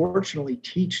 unfortunately,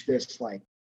 teach this like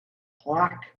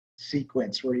clock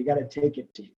sequence where you got to take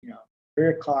it to 3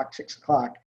 o'clock, 6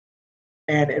 o'clock,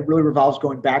 and it really revolves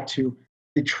going back to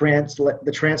the transfer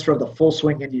of the full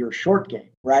swing into your short game,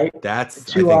 right? That's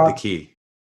I think the key.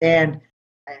 And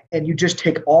you just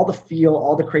take all the feel,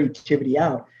 all the creativity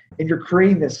out, and you're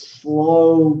creating this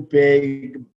slow,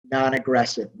 big,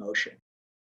 non-aggressive motion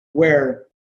where,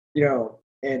 Phil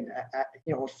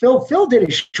did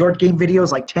his short game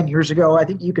videos like 10 years ago. I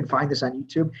think you can find this on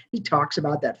YouTube. He talks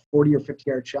about that 40 or 50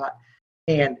 yard shot,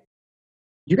 and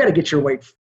you got to get your weight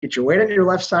on your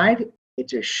left side.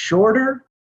 It's a shorter,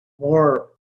 more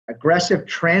aggressive,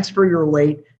 transfer your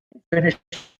weight and finish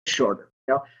shorter.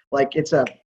 Like it's a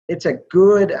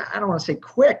good, I don't want to say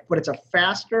quick, but it's a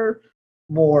faster,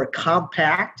 more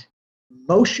compact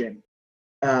motion,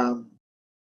 and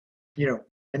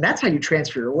that's how you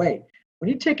transfer your weight. When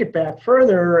you take it back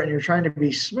further and you're trying to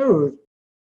be smooth,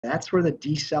 that's where the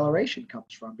deceleration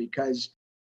comes from because,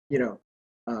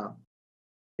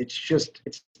 it's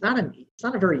not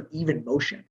a very even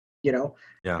motion,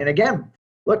 And again,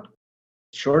 look,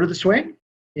 shorter the swing,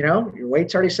 your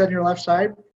weight's already set on your left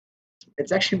side.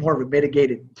 It's actually more of a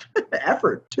mitigated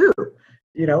effort too,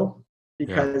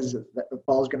 because the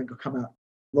ball is going to come out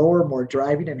lower, more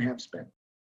driving, and have spin.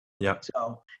 Yeah.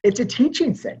 So it's a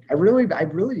teaching thing. I really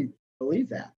believe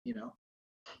that.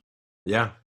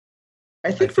 Yeah.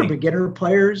 I think for beginner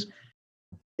players,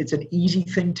 it's an easy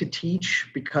thing to teach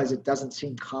because it doesn't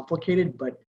seem complicated,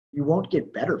 but you won't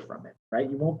get better from it, right?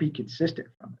 You won't be consistent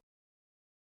from it.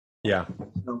 Yeah.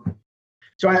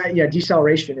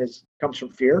 Deceleration comes from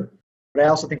fear, but I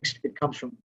also think it comes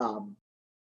from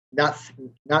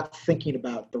not thinking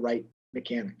about the right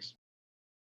mechanics.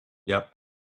 Yep.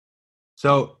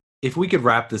 So if we could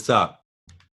wrap this up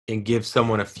and give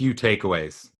someone a few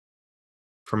takeaways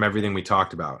from everything we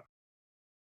talked about.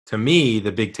 To me,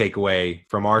 the big takeaway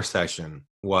from our session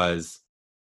was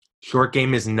short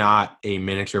game is not a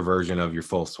miniature version of your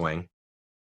full swing.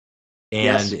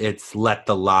 And it's let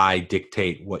the lie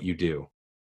dictate what you do,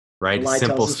 right? A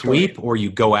simple sweep, or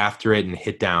you go after it and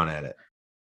hit down at it.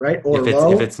 Right. Or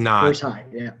if it's not, or high.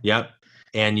 Yeah. Yep.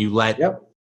 And you let,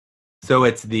 so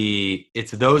it's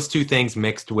those two things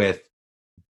mixed with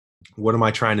what am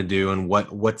I trying to do and what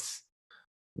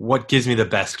gives me the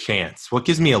best chance? What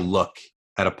gives me a look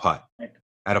at a putt,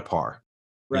 at a par,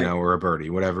 or a birdie,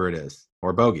 whatever it is, or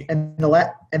a bogey. And the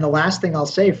last thing I'll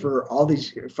say for our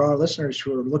listeners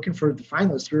who are looking to find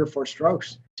those 3 or 4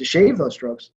 strokes, to shave those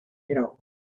strokes,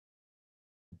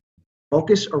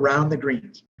 focus around the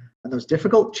greens on those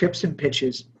difficult chips and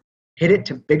pitches, hit it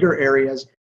to bigger areas,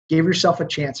 give yourself a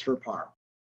chance for par.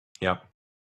 Yep.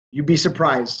 You'd be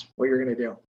surprised what you're going to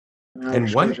do.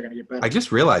 And I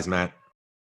just realized, Matt,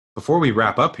 before we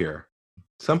wrap up here,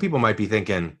 some people might be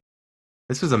thinking,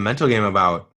 this was a mental game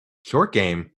about short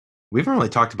game. We haven't really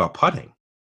talked about putting.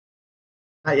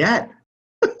 Not yet.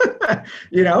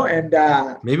 And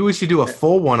maybe we should do a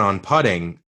full one on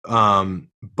putting.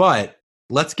 But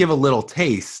let's give a little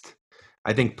taste.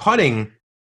 I think putting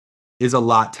is a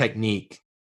lot technique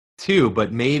too,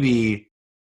 but maybe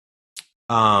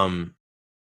I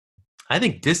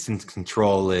think distance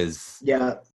control is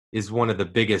one of the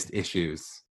biggest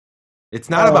issues. It's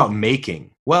not about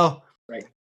making. Well, right.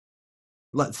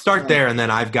 Let's start there, and then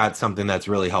I've got something that's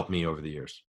really helped me over the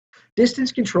years.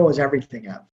 Distance control is everything,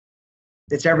 Ev.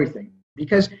 It's everything.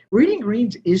 Because reading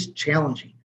greens is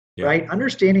challenging, right?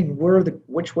 Understanding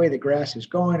which way the grass is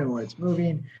going and what it's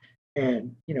moving,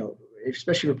 and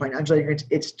especially if you're playing undulating greens,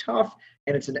 it's tough,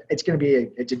 and it's going to be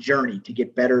a journey to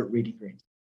get better at reading greens.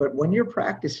 But when you're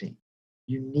practicing,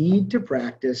 you need to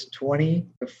practice 20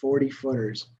 to 40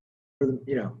 footers for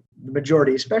the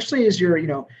majority, especially as you're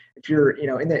if you're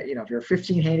if you're a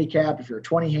 15 handicap, if you're a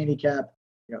 20 handicap,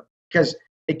 because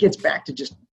it gets back to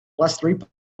just +3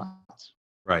 putts,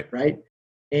 right,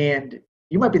 and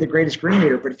you might be the greatest green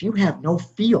hitter, but if you have no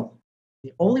feel,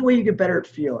 the only way you get better at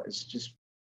feel is just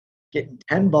getting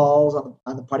 10 balls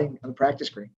on the practice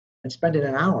green and spending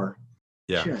an hour.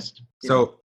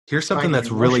 So here's something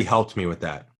that's really helped me with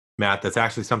that, Matt. That's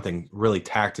actually something really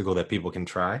tactical that people can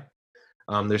try.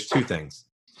 There's 2 things.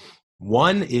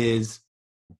 One is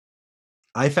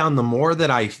I found the more that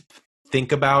I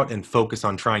think about and focus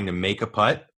on trying to make a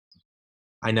putt,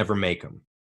 I never make them.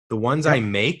 The ones I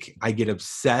make, I get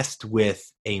obsessed with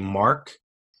a mark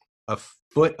a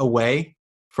foot away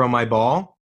from my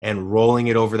ball and rolling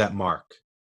it over that mark.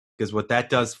 Because what that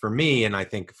does for me, and I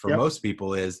think for most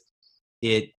people, is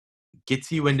it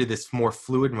gets you into this more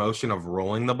fluid motion of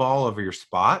rolling the ball over your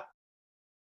spot.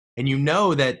 And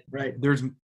that there's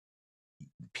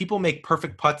people make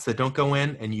perfect putts that don't go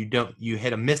in, and you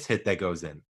hit a mishit that goes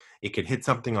in. It could hit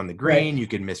something on the green. You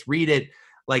could misread it.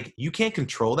 Like, you can't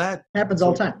control that. Happens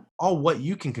all the time. All what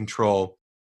you can control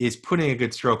is putting a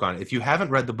good stroke on it. If you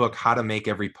haven't read the book, How to Make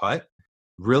Every Putt,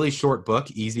 really short book,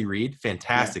 easy read,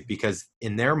 fantastic, because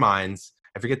in their minds,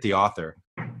 I forget the author,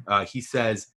 he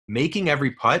says, making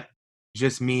every putt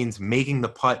just means making the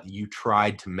putt you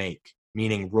tried to make,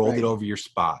 meaning rolled it over your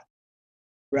spot.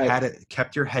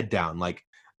 Kept your head down. Like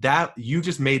that, you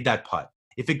just made that putt.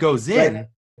 If it goes in,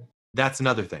 that's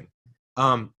another thing.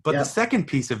 But the second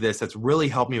piece of this that's really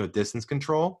helped me with distance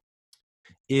control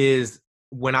is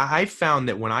when I found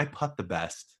that when I putt the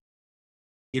best,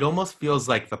 it almost feels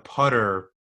like the putter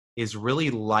is really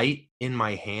light in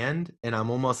my hand and I'm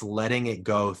almost letting it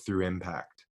go through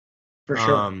impact. For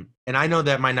sure. And I know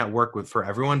that might not work for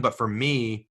everyone, but for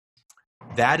me,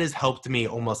 that has helped me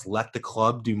almost let the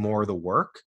club do more of the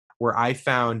work, where I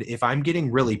found if I'm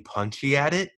getting really punchy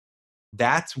at it,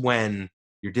 that's when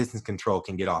your distance control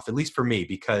can get off, at least for me,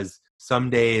 because some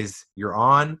days you're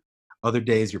on, Other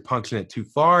days you're punching it too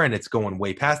far and it's going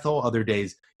way past the hole. Other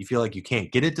days you feel like you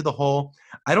can't get it to the hole.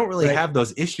 I don't really have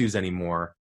those issues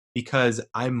anymore because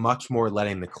I'm much more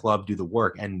letting the club do the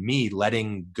work, and me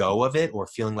letting go of it or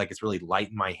feeling like it's really light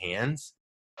in my hands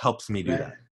helps me do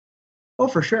that. Oh,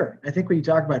 for sure. I think when you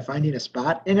talk about finding a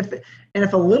spot, and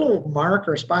if a little mark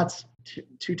or spot's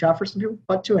too tough for some people,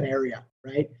 putt to an area,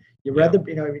 right? You read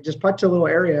you just putt to a little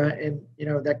area, and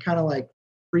that kind of like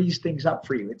frees things up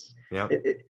for you.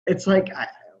 It's like I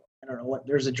don't know what.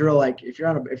 There's a drill like if you're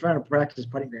on a practice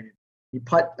putting green, you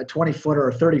putt a 20-footer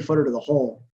or 30-footer to the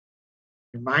hole,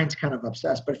 your mind's kind of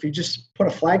obsessed. But if you just put a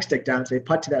flagstick down and say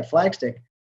putt to that flagstick,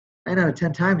 9 out of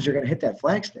 10 times you're going to hit that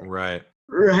flagstick. Right.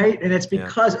 And it's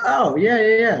because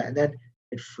and then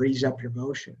it frees up your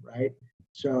motion, right?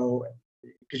 So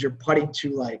because you're putting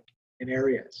to like an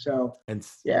area, so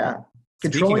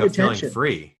controlling attention. Feeling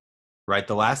free, right?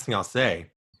 The last thing I'll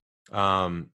say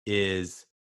is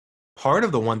part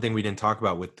of the one thing we didn't talk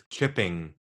about with the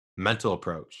chipping mental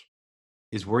approach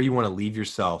is where you want to leave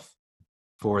yourself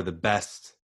for the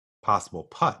best possible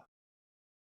putt,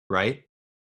 right?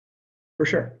 For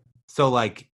sure. So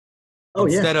like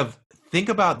instead of think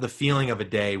about the feeling of a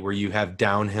day where you have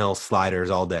downhill sliders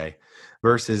all day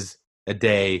versus a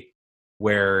day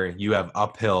where you have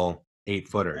uphill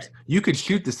 8-footers. Right. You could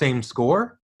shoot the same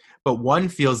score, but one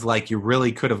feels like you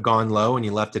really could have gone low and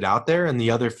you left it out there, and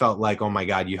the other felt like, oh my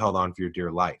God, you held on for your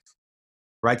dear life.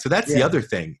 Right? So that's the other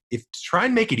thing. Try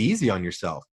and make it easy on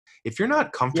yourself. If you're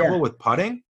not comfortable with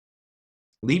putting,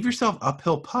 leave yourself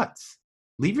uphill putts.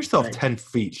 Leave yourself 10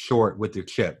 feet short with your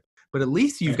chip. But at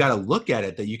least you've got to look at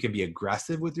it that you can be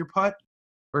aggressive with your putt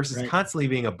versus constantly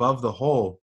being above the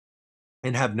hole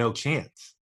and have no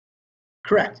chance.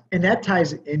 Correct. And that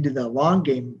ties into the long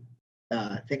game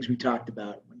things we talked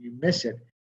about. When you miss it,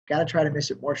 got to try to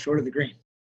miss it more short of the green.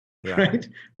 Yeah.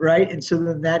 Right. And so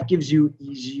then that gives you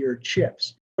easier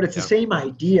chips. But it's the same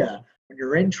idea when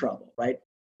you're in trouble, right?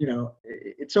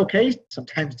 It's okay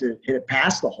sometimes to hit it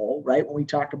past the hole, right? When we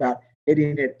talk about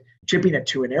chipping it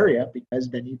to an area,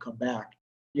 because then you come back,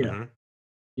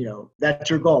 that's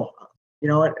your goal. You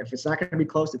know what? If it's not going to be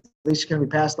close, at least it's going to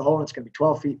be past the hole and it's going to be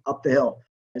 12 feet up the hill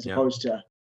as opposed to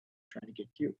trying to get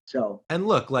cute. So, and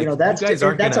look, like that's, you guys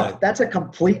aren't that's a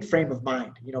complete frame of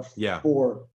mind,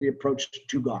 for the approach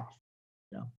to golf.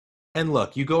 And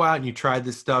look, you go out and you try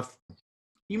this stuff,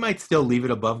 you might still leave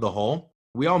it above the hole.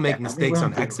 We all make mistakes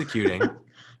on executing.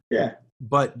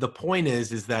 But the point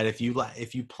is that if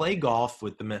you play golf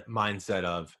with the mindset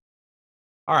of,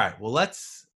 all right, well,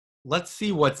 let's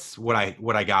see what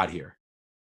I got here.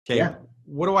 Okay.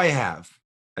 What do I have?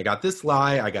 I got this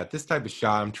lie. I got this type of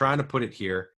shot. I'm trying to put it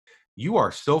here. You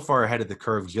are so far ahead of the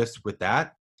curve just with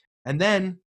that. And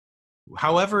then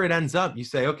however it ends up, you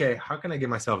say, okay, how can I give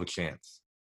myself a chance?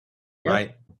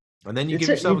 Right. And then you give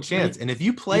yourself a chance. And if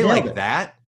you play like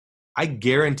that, I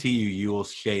guarantee you will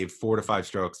shave 4 to 5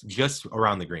 strokes just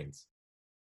around the greens.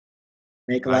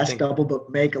 Make less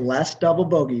double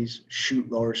bogeys,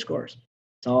 shoot lower scores.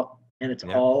 It's all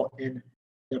in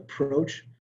the approach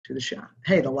to the shot.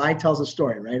 Hey, the lie tells a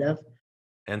story, right, Ev?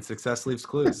 And success leaves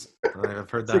clues. I've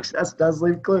heard that. Success does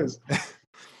leave clues.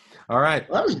 All right.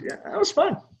 Well, that was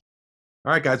fun. All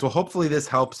right, guys. Well, hopefully this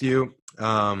helps you.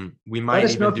 We might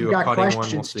even do a putting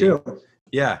one. We'll see. Too.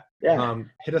 Yeah.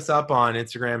 Hit us up on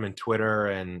Instagram and Twitter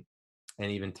and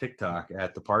even TikTok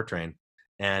at the Par Train,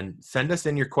 and send us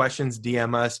in your questions,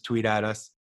 DM us, tweet at us,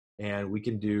 and we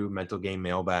can do mental game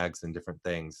mailbags and different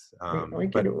things. We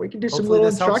can do some little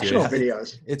instructional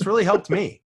videos. It's really helped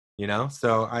me,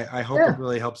 so I hope it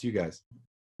really helps you guys.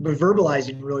 But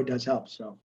verbalizing really does help.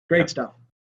 So great stuff.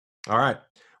 All right.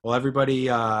 Well, everybody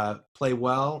play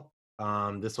well.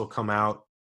 This will come out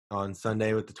on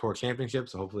Sunday with the Tour Championship,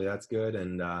 so hopefully that's good.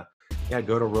 And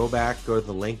go to Rhoback, go to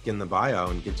the link in the bio,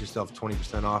 and get yourself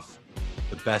 20% off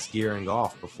the best gear in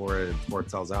golf before it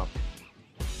sells out.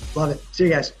 Love it. See you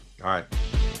guys. All right.